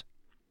pores?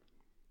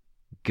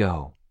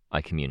 Go,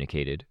 I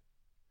communicated.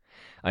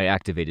 I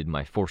activated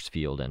my force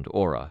field and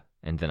aura,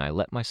 and then I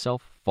let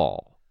myself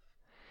fall.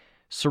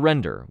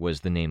 Surrender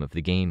was the name of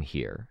the game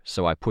here,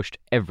 so I pushed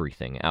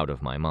everything out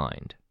of my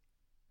mind.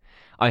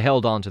 I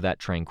held on to that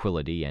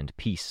tranquility and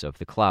peace of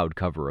the cloud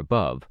cover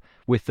above,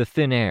 with the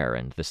thin air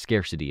and the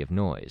scarcity of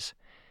noise.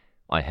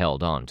 I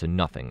held on to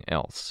nothing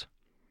else.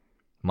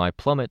 My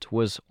plummet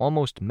was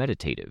almost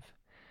meditative.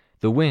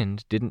 The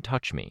wind didn't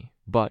touch me,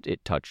 but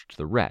it touched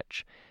the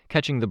wretch,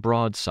 catching the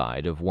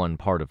broadside of one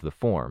part of the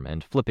form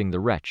and flipping the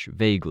wretch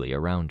vaguely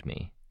around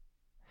me.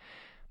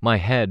 My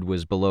head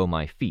was below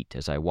my feet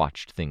as I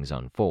watched things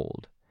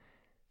unfold.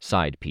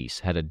 Side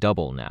piece had a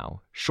double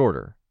now,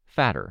 shorter,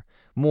 fatter,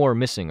 more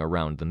missing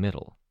around the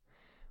middle.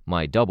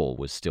 My double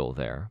was still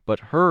there,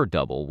 but her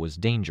double was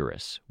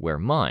dangerous, where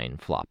mine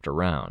flopped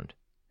around.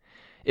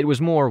 It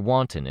was more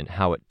wanton in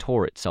how it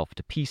tore itself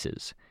to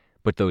pieces,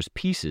 But those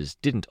pieces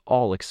didn't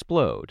all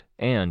explode,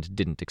 and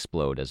didn't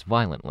explode as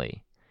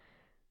violently.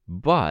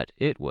 But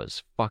it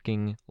was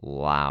fucking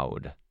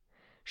loud.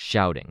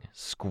 Shouting,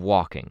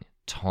 squawking,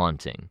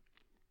 taunting.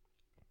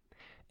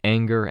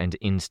 Anger and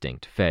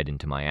instinct fed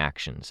into my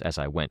actions as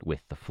I went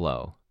with the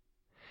flow.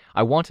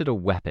 I wanted a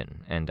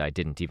weapon, and I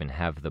didn't even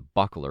have the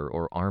buckler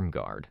or arm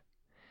guard.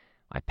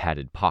 I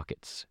patted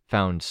pockets,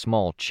 found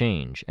small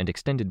change, and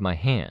extended my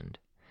hand.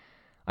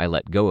 I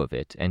let go of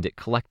it, and it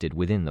collected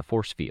within the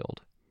force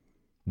field.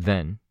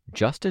 Then,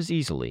 just as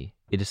easily,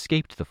 it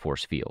escaped the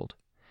force field.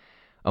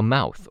 A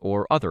mouth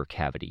or other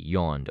cavity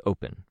yawned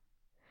open.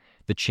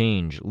 The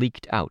change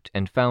leaked out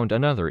and found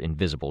another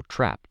invisible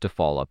trap to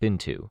fall up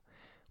into,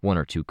 1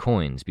 or 2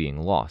 coins being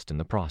lost in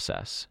the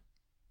process.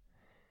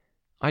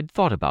 I'd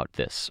thought about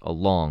this a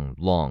long,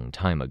 long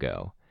time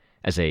ago,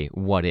 as a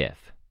what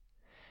if.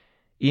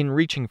 In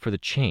reaching for the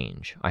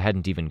change, I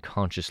hadn't even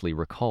consciously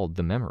recalled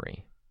the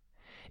memory.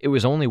 It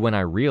was only when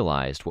I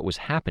realized what was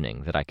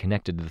happening that I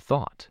connected the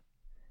thought.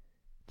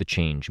 The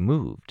change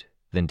moved,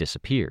 then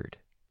disappeared.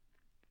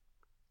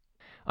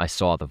 I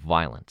saw the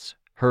violence,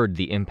 heard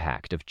the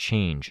impact of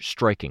change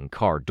striking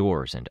car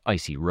doors and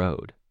icy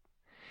road.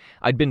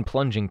 I'd been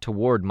plunging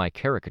toward my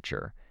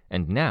caricature,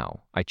 and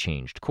now I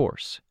changed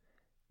course.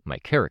 My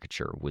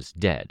caricature was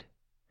dead.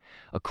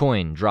 A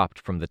coin dropped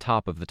from the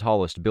top of the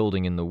tallest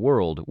building in the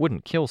world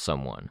wouldn't kill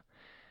someone.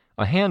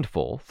 A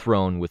handful,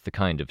 thrown with the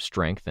kind of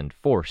strength and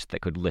force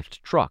that could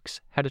lift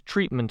trucks, had a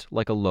treatment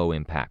like a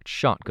low-impact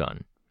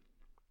shotgun.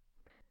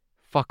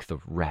 Fuck the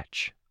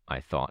wretch,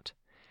 I thought,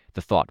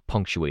 the thought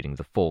punctuating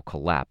the full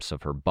collapse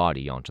of her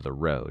body onto the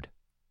road.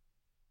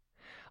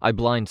 I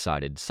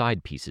blindsided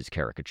Sidepiece's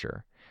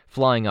caricature,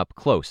 flying up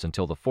close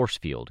until the force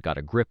field got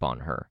a grip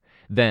on her,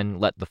 then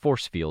let the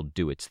force field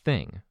do its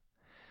thing.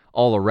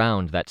 All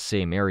around that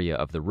same area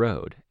of the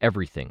road,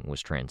 everything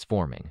was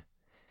transforming.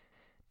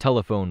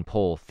 Telephone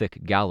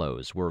pole-thick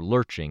gallows were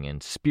lurching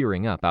and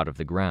spearing up out of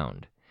the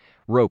ground,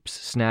 ropes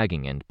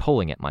snagging and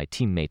pulling at my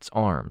teammates'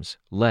 arms,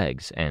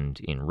 legs, and,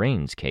 in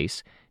Rain's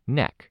case,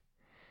 neck.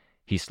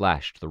 He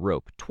slashed the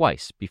rope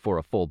twice before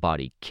a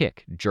full-body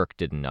kick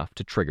jerked it enough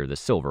to trigger the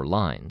silver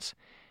lines.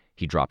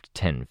 He dropped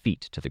 10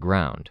 feet to the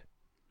ground.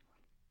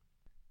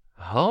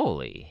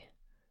 "Holy,"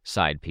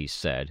 Sidepiece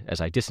said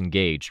as I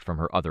disengaged from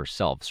her other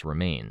self's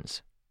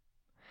remains.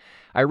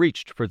 I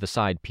reached for the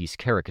Sidepiece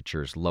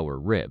caricature's lower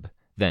rib,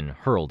 then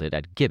hurled it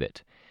at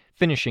Gibbet,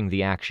 finishing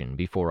the action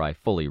before I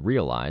fully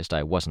realized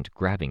I wasn't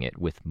grabbing it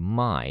with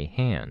my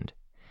hand.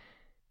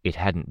 It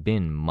hadn't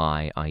been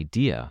my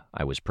idea,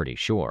 I was pretty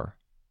sure.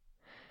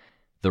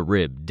 The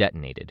rib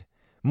detonated,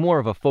 more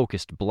of a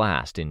focused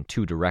blast in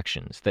 2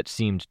 directions that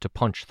seemed to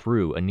punch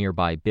through a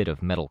nearby bit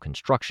of metal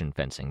construction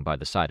fencing by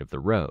the side of the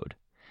road.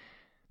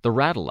 The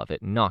rattle of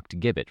it knocked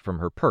Gibbet from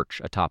her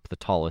perch atop the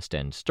tallest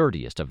and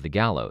sturdiest of the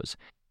gallows,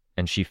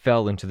 and she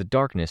fell into the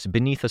darkness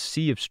beneath a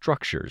sea of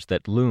structures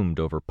that loomed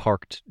over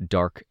parked,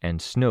 dark,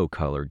 and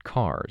snow-colored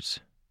cars.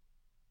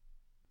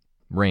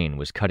 Rain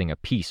was cutting a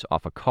piece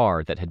off a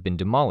car that had been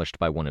demolished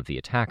by one of the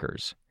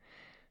attackers.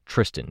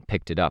 Tristan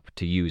picked it up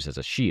to use as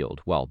a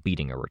shield while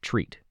beating a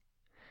retreat.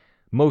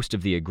 Most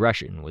of the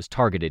aggression was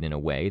targeted in a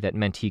way that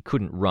meant he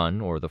couldn't run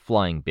or the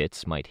flying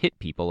bits might hit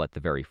people at the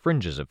very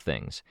fringes of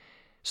things,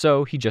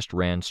 so he just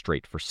ran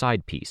straight for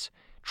Sidepiece,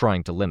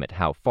 trying to limit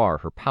how far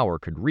her power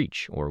could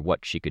reach or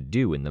what she could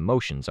do in the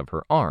motions of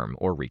her arm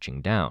or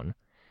reaching down.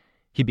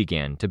 He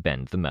began to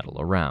bend the metal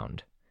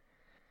around.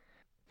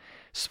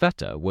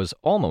 Sveta was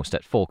almost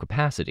at full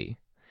capacity.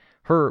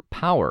 Her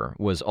power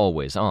was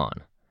always on.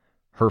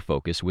 Her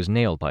focus was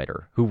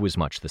Nailbiter, who was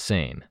much the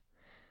same.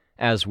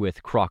 As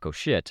with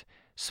Crocoshit,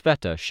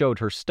 Sveta showed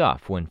her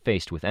stuff when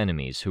faced with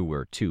enemies who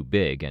were too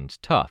big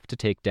and tough to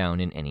take down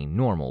in any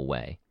normal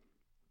way.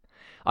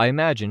 I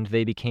imagined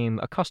they became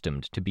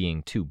accustomed to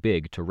being too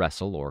big to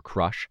wrestle or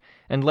crush,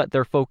 and let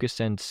their focus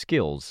and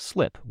skills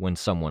slip when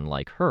someone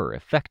like her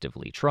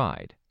effectively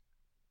tried.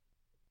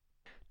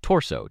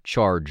 Torso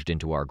charged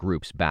into our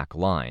group's back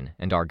line,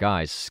 and our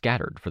guys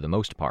scattered for the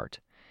most part.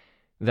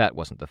 That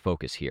wasn't the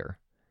focus here.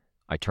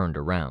 I turned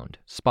around,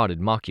 spotted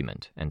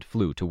Mockument, and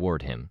flew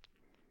toward him.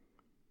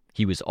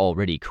 He was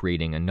already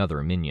creating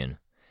another minion.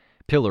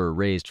 Pillar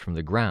raised from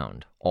the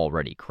ground,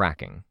 already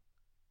cracking.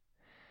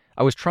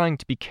 I was trying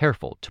to be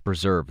careful to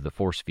preserve the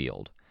force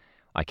field.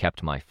 I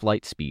kept my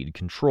flight speed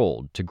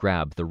controlled to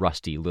grab the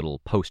rusty little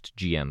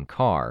post-GM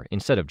car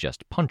instead of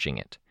just punching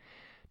it,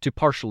 to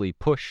partially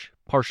push,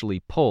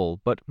 partially pull,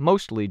 but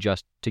mostly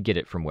just to get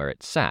it from where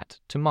it sat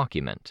to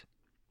Mockument.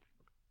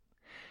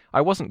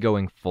 I wasn't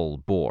going full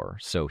bore,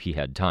 so he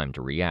had time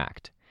to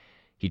react.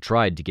 He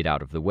tried to get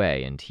out of the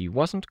way, and he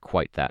wasn't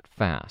quite that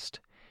fast.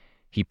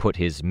 He put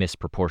his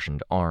misproportioned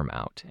arm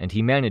out, and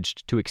he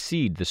managed to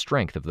exceed the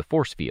strength of the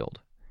force field.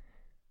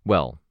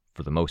 Well,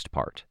 for the most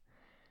part.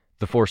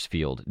 The force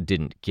field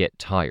didn't get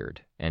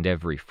tired, and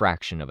every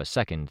fraction of a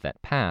second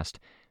that passed,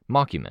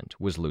 Mockument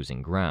was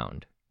losing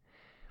ground.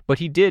 But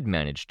he did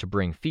manage to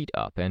bring feet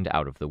up and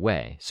out of the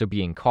way, so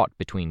being caught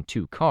between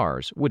 2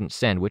 cars wouldn't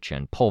sandwich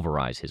and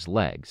pulverize his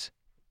legs.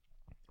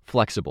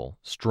 Flexible,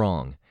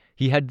 strong,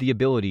 he had the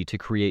ability to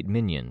create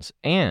minions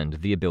and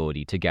the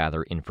ability to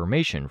gather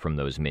information from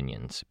those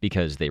minions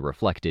because they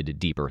reflected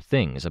deeper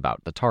things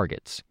about the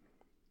targets.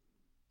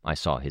 I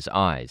saw his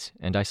eyes,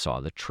 and I saw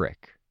the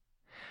trick.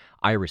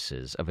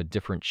 Irises of a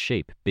different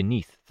shape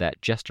beneath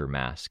that jester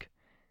mask.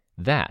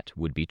 That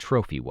would be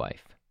Trophy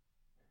Wife.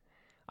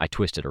 I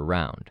twisted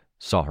around,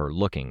 saw her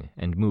looking,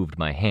 and moved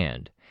my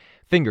hand,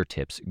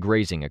 fingertips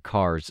grazing a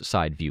car's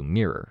side view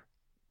mirror.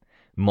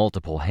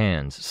 Multiple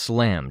hands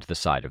slammed the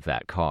side of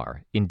that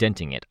car,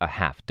 indenting it a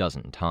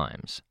half-dozen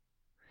times.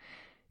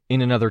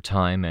 In another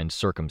time and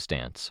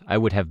circumstance, I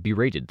would have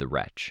berated the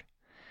wretch.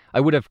 I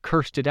would have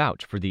cursed it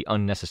out for the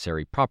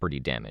unnecessary property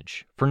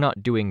damage, for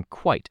not doing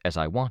quite as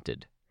I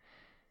wanted.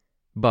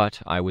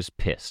 But I was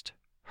pissed,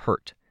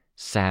 hurt,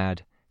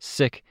 sad,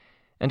 sick,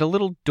 and a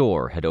little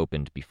door had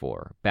opened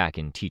before, back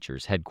in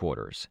teachers'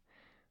 headquarters.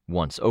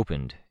 Once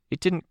opened, it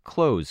didn't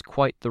close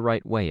quite the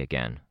right way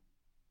again.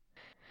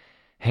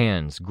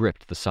 Hands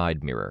gripped the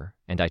side mirror,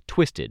 and I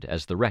twisted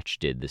as the wretch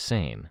did the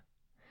same.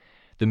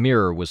 The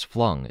mirror was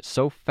flung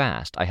so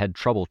fast I had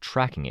trouble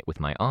tracking it with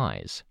my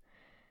eyes.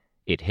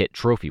 It hit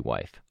Trophy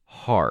Wife,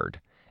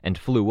 hard, and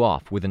flew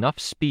off with enough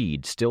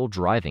speed still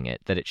driving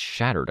it that it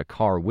shattered a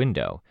car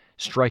window,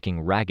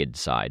 striking Ragged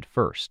Side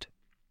first.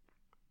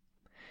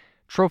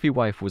 Trophy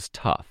Wife was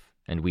tough,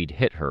 and we'd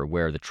hit her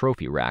where the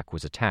trophy rack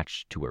was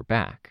attached to her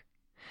back.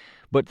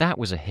 But that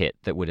was a hit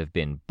that would have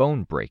been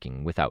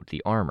bone-breaking without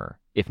the armor,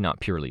 if not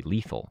purely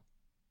lethal.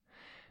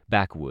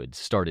 Backwoods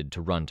started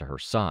to run to her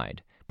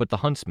side, but the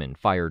huntsmen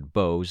fired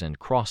bows and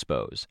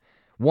crossbows,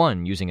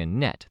 one using a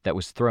net that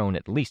was thrown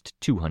at least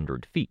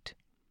 200 feet.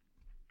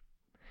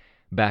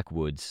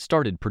 Backwoods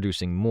started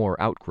producing more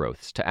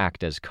outgrowths to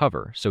act as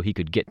cover so he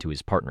could get to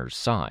his partner's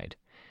side.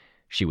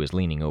 She was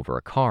leaning over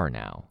a car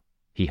now.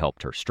 He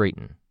helped her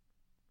straighten.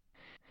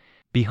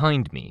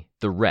 Behind me,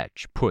 the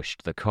wretch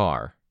pushed the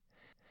car.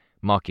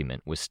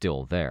 Mockument was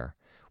still there,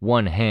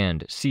 one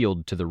hand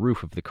sealed to the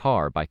roof of the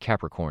car by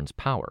Capricorn's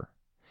power.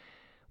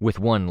 With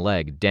one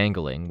leg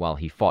dangling while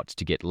he fought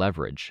to get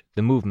leverage,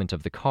 the movement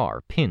of the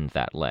car pinned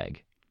that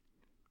leg.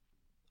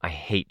 "I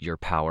hate your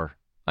power,"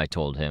 I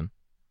told him.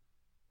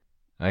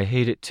 "I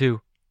hate it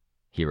too,"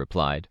 he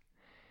replied.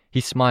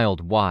 He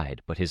smiled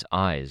wide, but his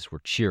eyes were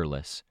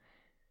cheerless.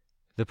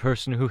 "The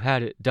person who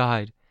had it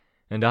died,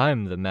 and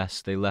I'm the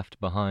mess they left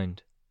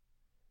behind."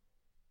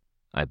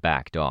 I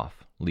backed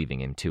off, leaving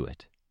him to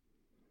it.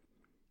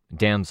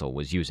 Damsel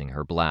was using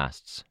her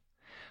blasts.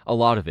 A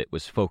lot of it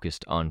was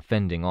focused on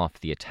fending off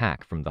the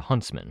attack from the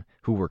huntsmen,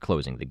 who were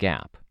closing the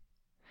gap.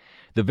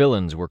 The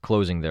villains were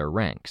closing their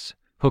ranks,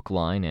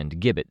 Hookline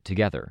and Gibbet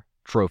together,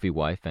 Trophy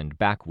Wife and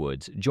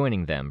Backwoods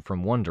joining them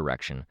from one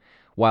direction,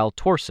 while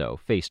Torso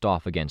faced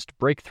off against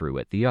Breakthrough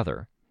at the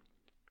other.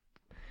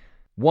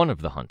 One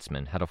of the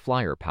huntsmen had a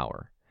flyer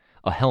power,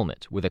 a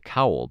helmet with a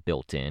cowl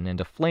built in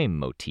and a flame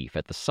motif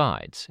at the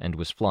sides, and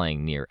was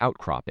flying near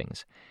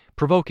outcroppings,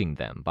 provoking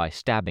them by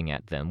stabbing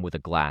at them with a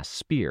glass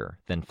spear,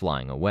 then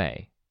flying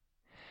away.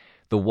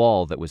 The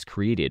wall that was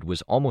created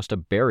was almost a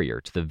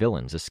barrier to the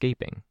villains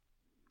escaping.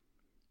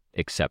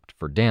 Except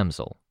for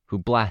Damsel, who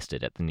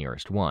blasted at the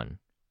nearest one.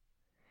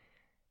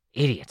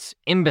 "Idiots,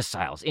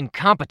 imbeciles,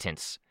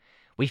 incompetents!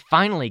 We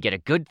finally get a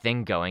good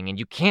thing going and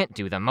you can't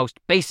do the most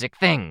basic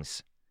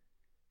things!"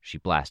 She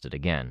blasted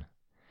again.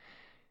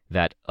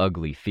 That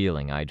ugly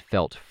feeling I'd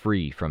felt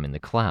free from in the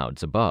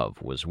clouds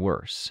above was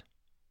worse.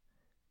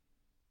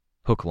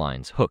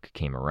 Hookline's hook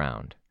came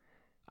around.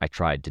 I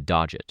tried to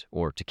dodge it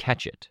or to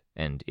catch it,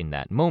 and in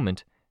that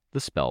moment, the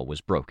spell was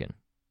broken.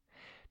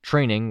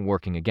 Training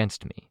working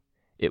against me.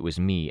 It was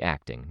me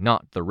acting,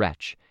 not the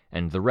wretch,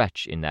 and the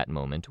wretch in that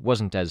moment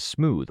wasn't as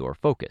smooth or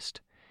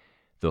focused.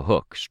 The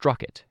hook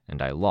struck it,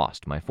 and I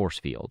lost my force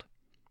field.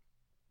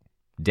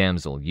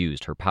 Damsel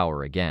used her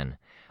power again,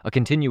 a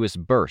continuous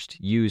burst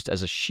used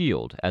as a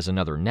shield as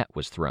another net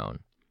was thrown.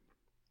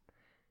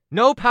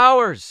 "No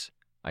powers!"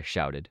 I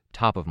shouted,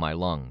 top of my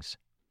lungs.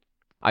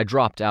 I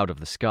dropped out of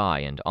the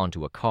sky and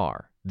onto a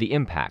car, the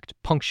impact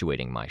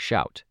punctuating my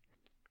shout.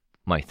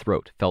 My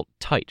throat felt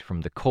tight from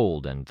the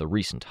cold and the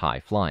recent high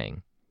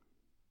flying.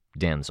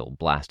 Damsel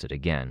blasted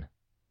again.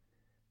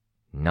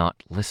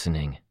 Not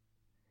listening.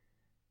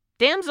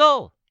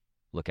 "Damsel!"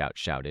 Lookout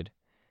shouted.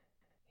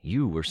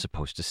 "You were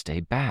supposed to stay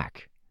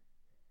back."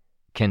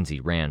 Kenzie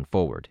ran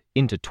forward,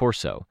 into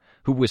Torso,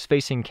 who was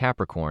facing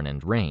Capricorn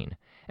and Rain,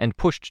 and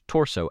pushed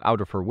Torso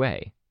out of her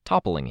way,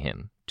 toppling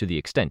him to the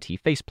extent he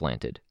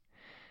face-planted.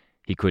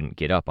 He couldn't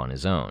get up on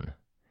his own.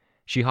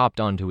 She hopped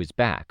onto his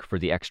back for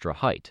the extra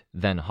height,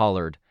 then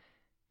hollered,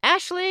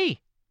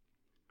 "Ashley!"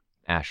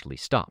 Ashley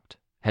stopped,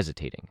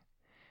 hesitating.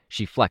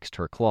 She flexed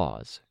her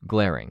claws,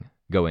 glaring,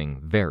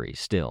 going very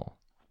still.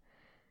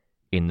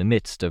 In the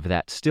midst of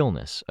that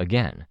stillness,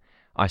 again,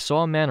 I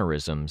saw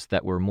mannerisms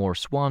that were more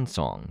swan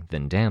song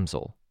than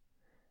damsel.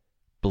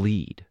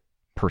 Bleed,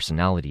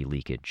 personality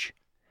leakage.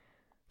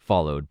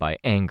 Followed by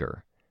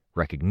anger,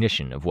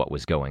 recognition of what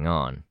was going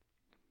on.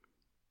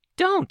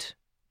 "Don't,"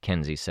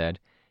 Kenzie said.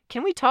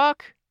 "Can we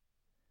talk?"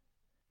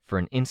 For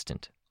an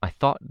instant, I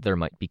thought there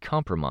might be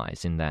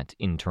compromise in that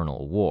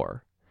internal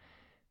war.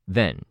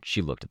 Then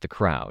she looked at the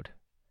crowd.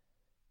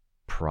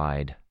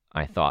 Pride,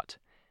 I thought.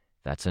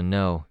 That's a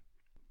no.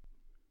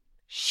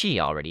 She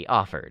already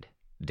offered,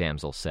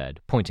 Damsel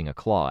said, pointing a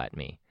claw at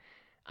me.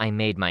 I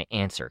made my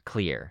answer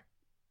clear.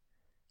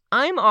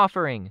 I'm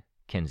offering,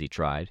 Kenzie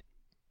tried.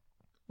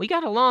 We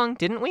got along,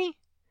 didn't we?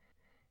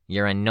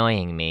 You're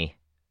annoying me,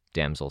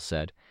 Damsel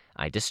said.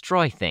 I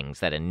destroy things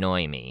that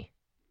annoy me.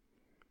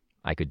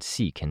 I could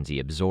see Kenzie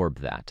absorb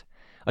that,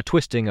 a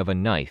twisting of a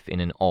knife in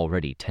an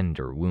already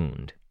tender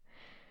wound.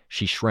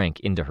 She shrank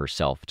into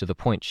herself to the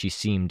point she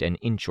seemed an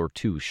inch or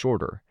two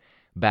shorter,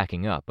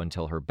 backing up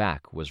until her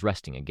back was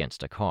resting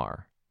against a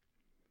car.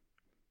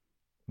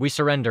 We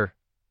surrender,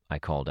 I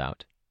called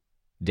out.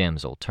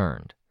 Damsel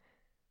turned.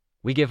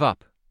 We give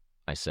up,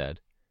 I said.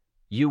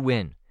 You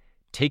win.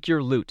 Take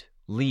your loot.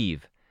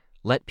 Leave.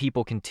 Let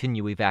people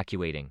continue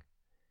evacuating.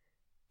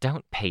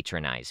 Don't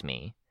patronize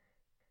me.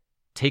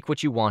 Take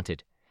what you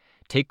wanted.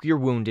 Take your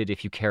wounded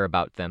if you care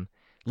about them.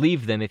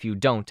 Leave them if you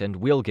don't, and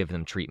we'll give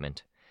them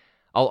treatment.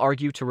 I'll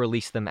argue to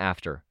release them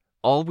after.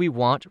 All we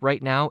want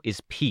right now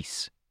is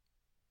peace.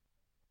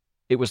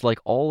 It was like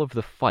all of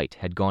the fight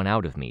had gone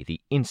out of me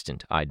the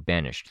instant I'd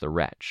banished the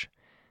wretch.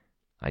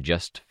 I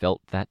just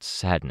felt that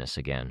sadness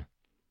again.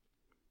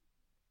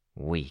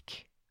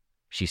 Weak,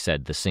 she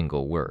said the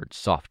single word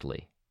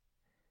softly.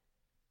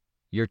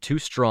 You're too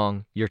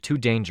strong, you're too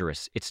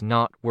dangerous, it's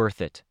not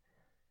worth it.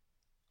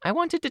 I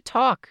wanted to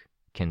talk,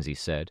 Kenzie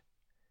said.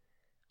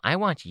 I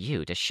want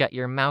you to shut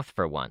your mouth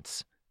for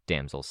once,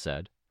 Damsel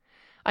said.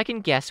 I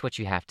can guess what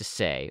you have to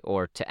say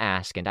or to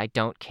ask, and I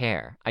don't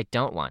care. I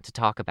don't want to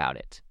talk about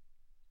it.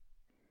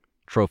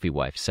 Trophy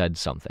Wife said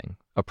something,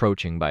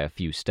 approaching by a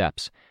few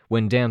steps,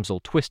 when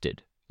Damsel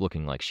twisted,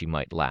 looking like she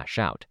might lash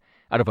out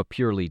of a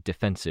purely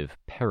defensive,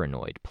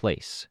 paranoid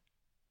place.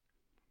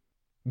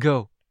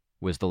 Go,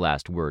 was the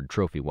last word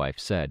Trophy Wife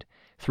said,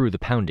 through the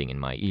pounding in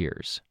my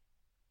ears.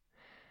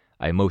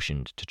 I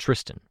motioned to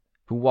Tristan,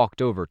 who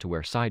walked over to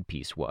where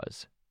Sidepiece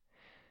was.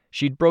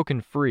 She'd broken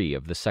free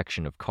of the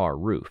section of car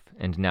roof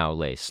and now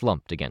lay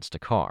slumped against a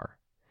car.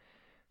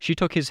 She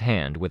took his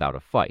hand without a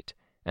fight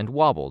and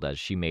wobbled as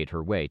she made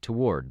her way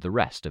toward the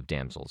rest of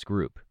Damsel's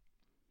group.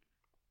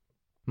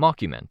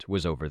 Mockument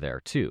was over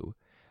there too,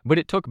 but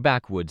it took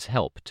Backwood's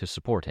help to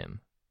support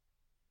him.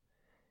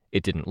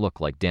 It didn't look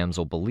like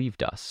Damsel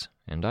believed us,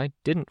 and I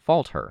didn't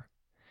fault her.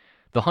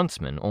 The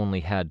huntsmen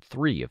only had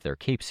 3 of their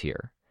capes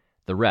here.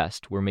 The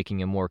rest were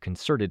making a more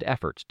concerted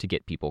effort to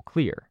get people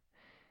clear.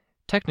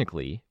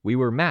 Technically, we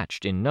were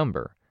matched in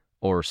number,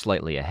 or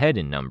slightly ahead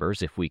in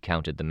numbers if we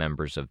counted the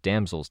members of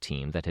Damsel's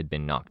team that had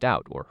been knocked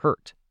out or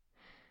hurt.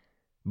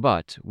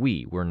 But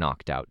we were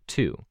knocked out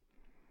too.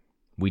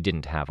 We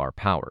didn't have our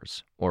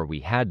powers, or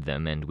we had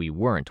them and we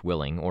weren't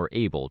willing or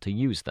able to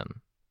use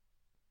them.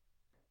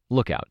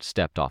 Lookout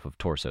stepped off of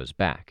Torso's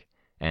back,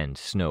 and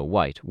Snow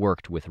White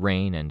worked with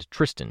Rain and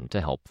Tristan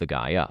to help the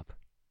guy up.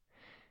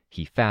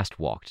 He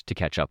fast-walked to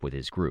catch up with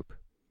his group.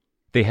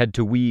 They had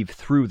to weave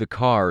through the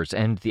cars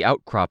and the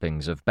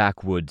outcroppings of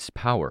Backwood's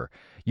power,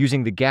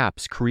 using the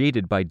gaps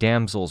created by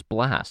Damsel's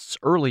blasts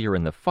earlier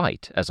in the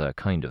fight as a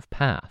kind of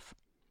path.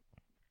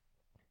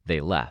 They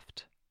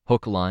left,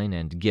 Hookline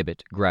and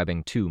Gibbet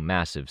grabbing 2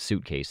 massive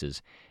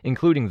suitcases,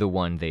 including the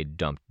one they'd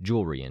dumped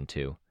jewelry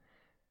into.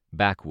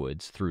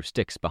 Backwoods threw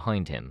sticks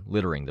behind him,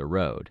 littering the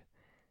road.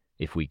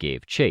 If we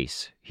gave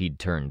chase, he'd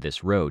turn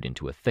this road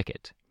into a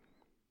thicket.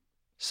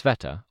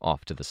 Sveta,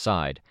 off to the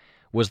side,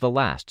 was the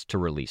last to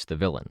release the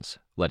villains,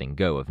 letting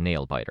go of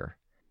Nailbiter.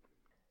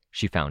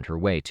 She found her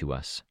way to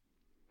us.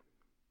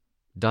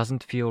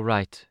 "Doesn't feel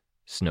right,"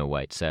 Snow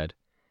White said.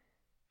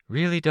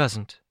 "Really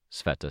doesn't,"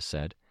 Sveta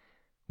said.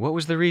 "What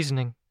was the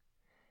reasoning?"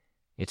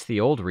 "It's the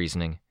old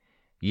reasoning.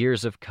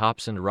 Years of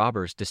cops and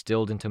robbers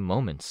distilled into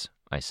moments,"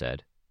 I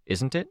said.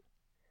 "Isn't it?"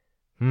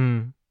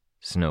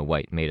 Snow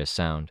White made a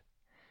sound.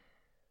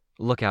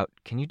 "Lookout,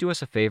 can you do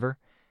us a favor?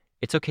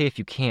 It's okay if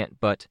you can't,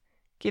 but—"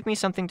 "Give me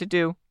something to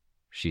do,"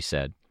 she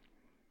said.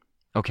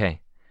 "Okay.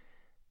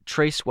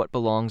 Trace what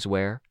belongs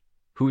where,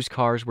 whose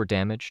cars were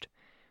damaged.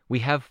 We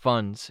have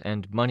funds,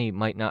 and money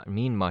might not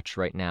mean much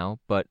right now,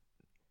 but—"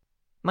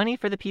 "Money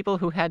for the people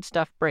who had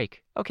stuff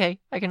break. Okay,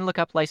 I can look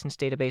up license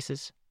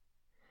databases."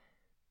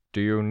 "Do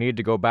you need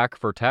to go back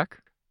for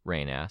tech?"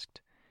 Rain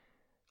asked.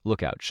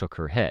 Lookout shook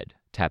her head,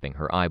 tapping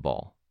her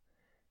eyeball.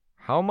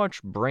 "How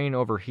much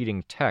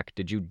brain-overheating tech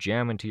did you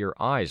jam into your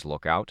eyes,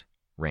 Lookout?"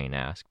 Rain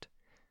asked.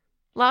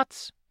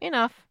 "Lots.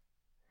 Enough."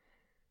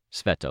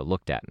 Sveta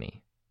looked at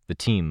me, the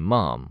team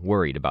mom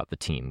worried about the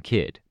team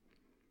kid.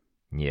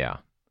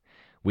 Yeah.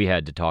 We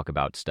had to talk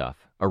about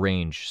stuff,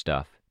 arrange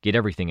stuff, get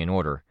everything in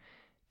order.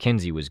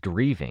 Kenzie was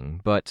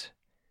grieving, but...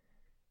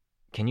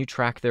 "Can you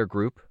track their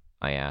group?"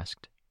 I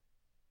asked.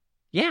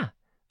 "Yeah.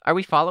 Are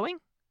we following?"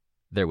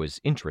 There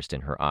was interest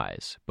in her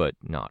eyes, but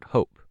not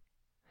hope.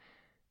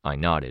 I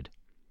nodded.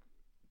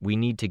 "We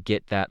need to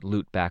get that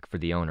loot back for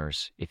the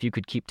owners. If you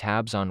could keep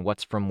tabs on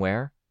what's from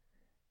where?"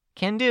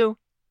 "Can do."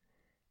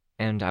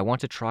 "And I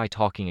want to try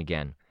talking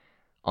again.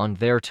 On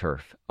their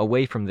turf,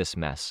 away from this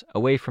mess,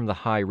 away from the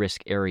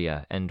high-risk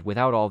area, and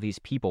without all these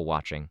people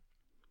watching.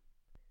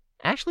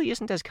 Ashley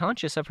isn't as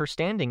conscious of her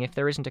standing if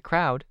there isn't a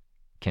crowd,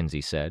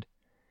 Kenzie said.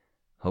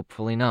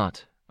 Hopefully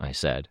not, I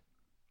said.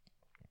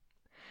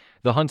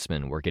 The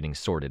huntsmen were getting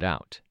sorted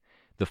out.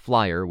 The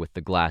flyer with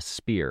the glass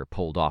spear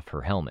pulled off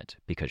her helmet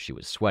because she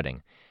was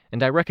sweating,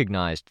 and I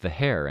recognized the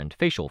hair and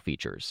facial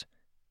features.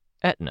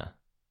 Etna.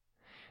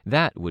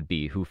 That would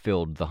be who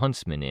filled the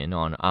huntsmen in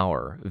on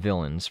our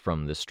villains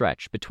from the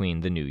stretch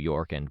between the New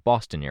York and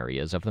Boston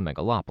areas of the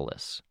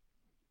megalopolis.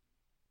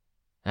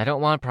 I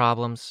don't want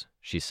problems,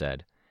 she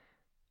said.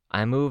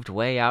 I moved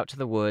way out to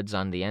the woods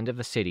on the end of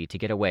the city to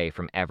get away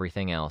from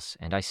everything else,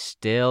 and I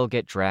still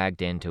get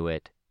dragged into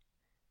it.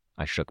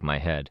 I shook my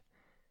head.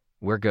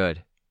 We're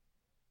good.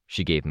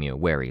 She gave me a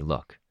wary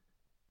look.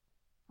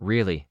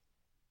 Really?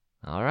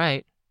 All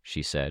right,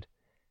 she said.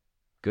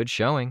 Good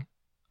showing,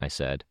 I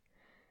said.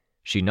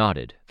 She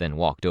nodded, then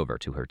walked over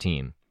to her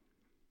team.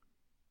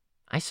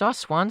 I saw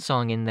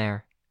Swansong in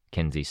there,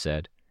 Kenzie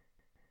said.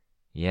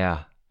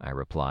 Yeah, I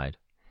replied.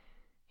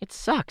 It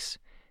sucks,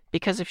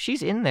 because if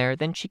she's in there,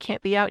 then she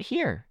can't be out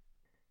here.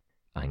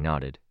 I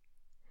nodded.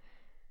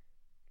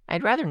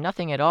 I'd rather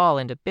nothing at all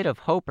and a bit of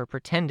hope or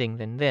pretending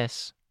than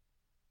this.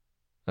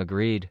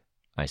 Agreed,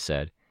 I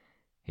said.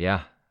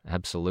 Yeah,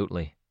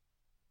 absolutely.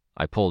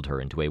 I pulled her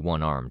into a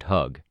one-armed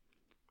hug.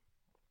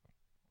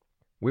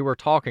 We were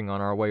talking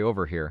on our way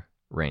over here,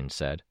 Rain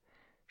said.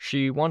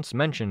 She once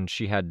mentioned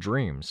she had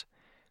dreams.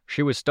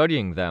 She was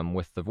studying them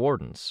with the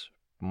wardens.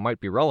 Might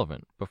be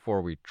relevant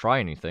before we try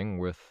anything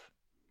with...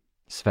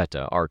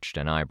 Sveta arched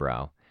an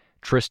eyebrow.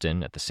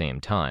 Tristan, at the same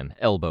time,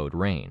 elbowed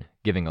Rain,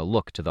 giving a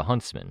look to the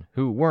huntsmen,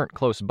 who weren't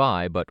close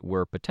by but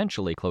were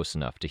potentially close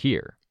enough to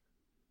hear.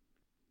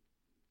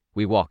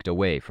 We walked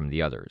away from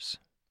the others.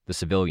 The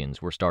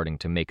civilians were starting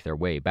to make their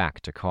way back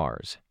to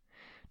cars.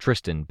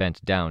 Tristan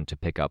bent down to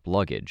pick up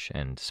luggage,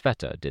 and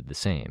Sveta did the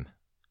same.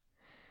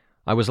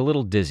 I was a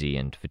little dizzy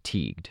and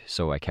fatigued,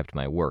 so I kept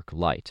my work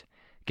light,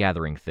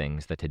 gathering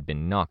things that had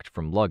been knocked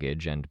from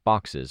luggage and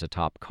boxes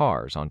atop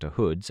cars onto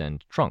hoods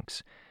and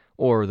trunks,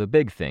 or the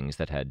big things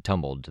that had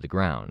tumbled to the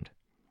ground.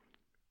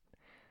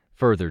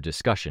 Further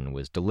discussion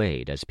was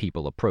delayed as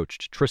people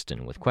approached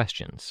Tristan with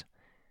questions.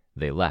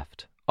 They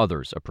left.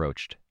 Others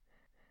approached.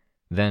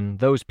 Then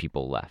those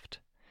people left.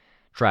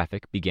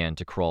 Traffic began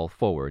to crawl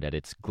forward at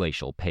its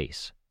glacial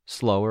pace,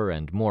 slower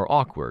and more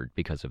awkward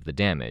because of the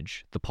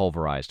damage, the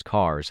pulverized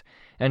cars,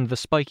 and the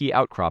spiky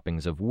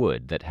outcroppings of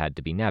wood that had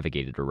to be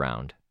navigated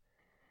around.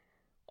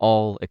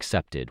 All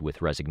accepted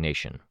with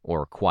resignation,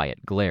 or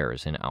quiet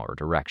glares in our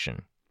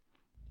direction.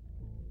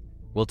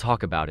 We'll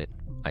talk about it,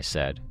 I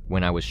said,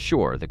 when I was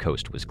sure the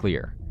coast was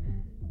clear.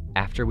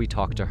 After we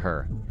talk to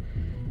her.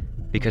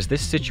 Because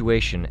this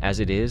situation,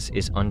 as it is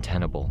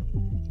untenable.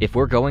 If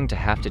we're going to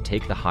have to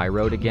take the high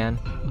road again,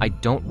 I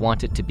don't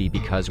want it to be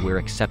because we're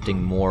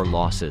accepting more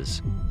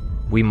losses.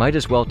 We might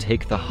as well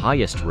take the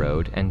highest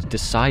road and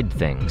decide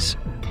things.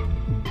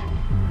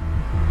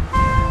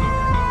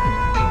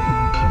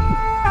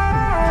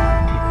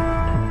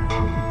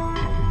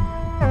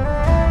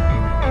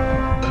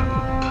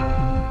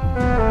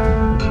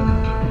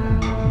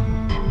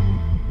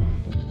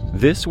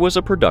 This was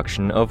a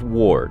production of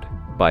Ward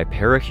by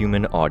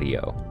Parahuman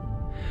Audio.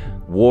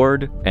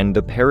 Ward and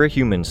the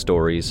Parahuman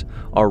stories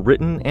are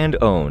written and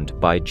owned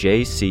by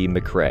J.C.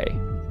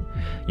 McCrae.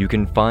 You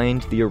can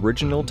find the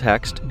original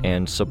text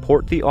and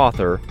support the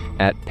author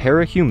at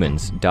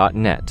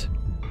parahumans.net.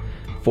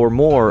 For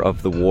more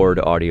of the Ward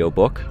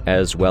audiobook,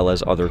 as well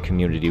as other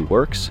community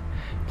works,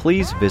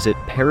 please visit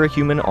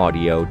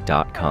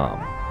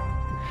parahumanaudio.com.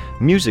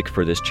 Music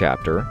for this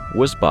chapter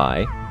was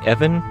by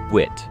Evan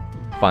Witt.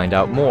 Find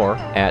out more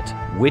at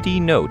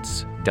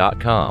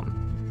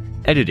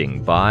wittynotes.com.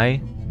 Editing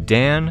by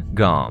Dan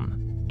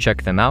Gom.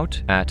 Check them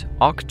out at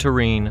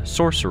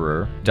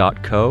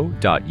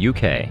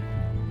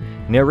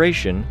octarinesorcerer.co.uk.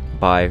 Narration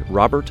by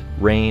Robert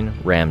Rain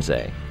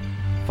Ramsay.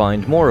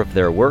 Find more of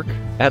their work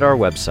at our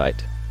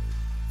website.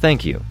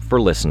 Thank you for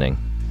listening.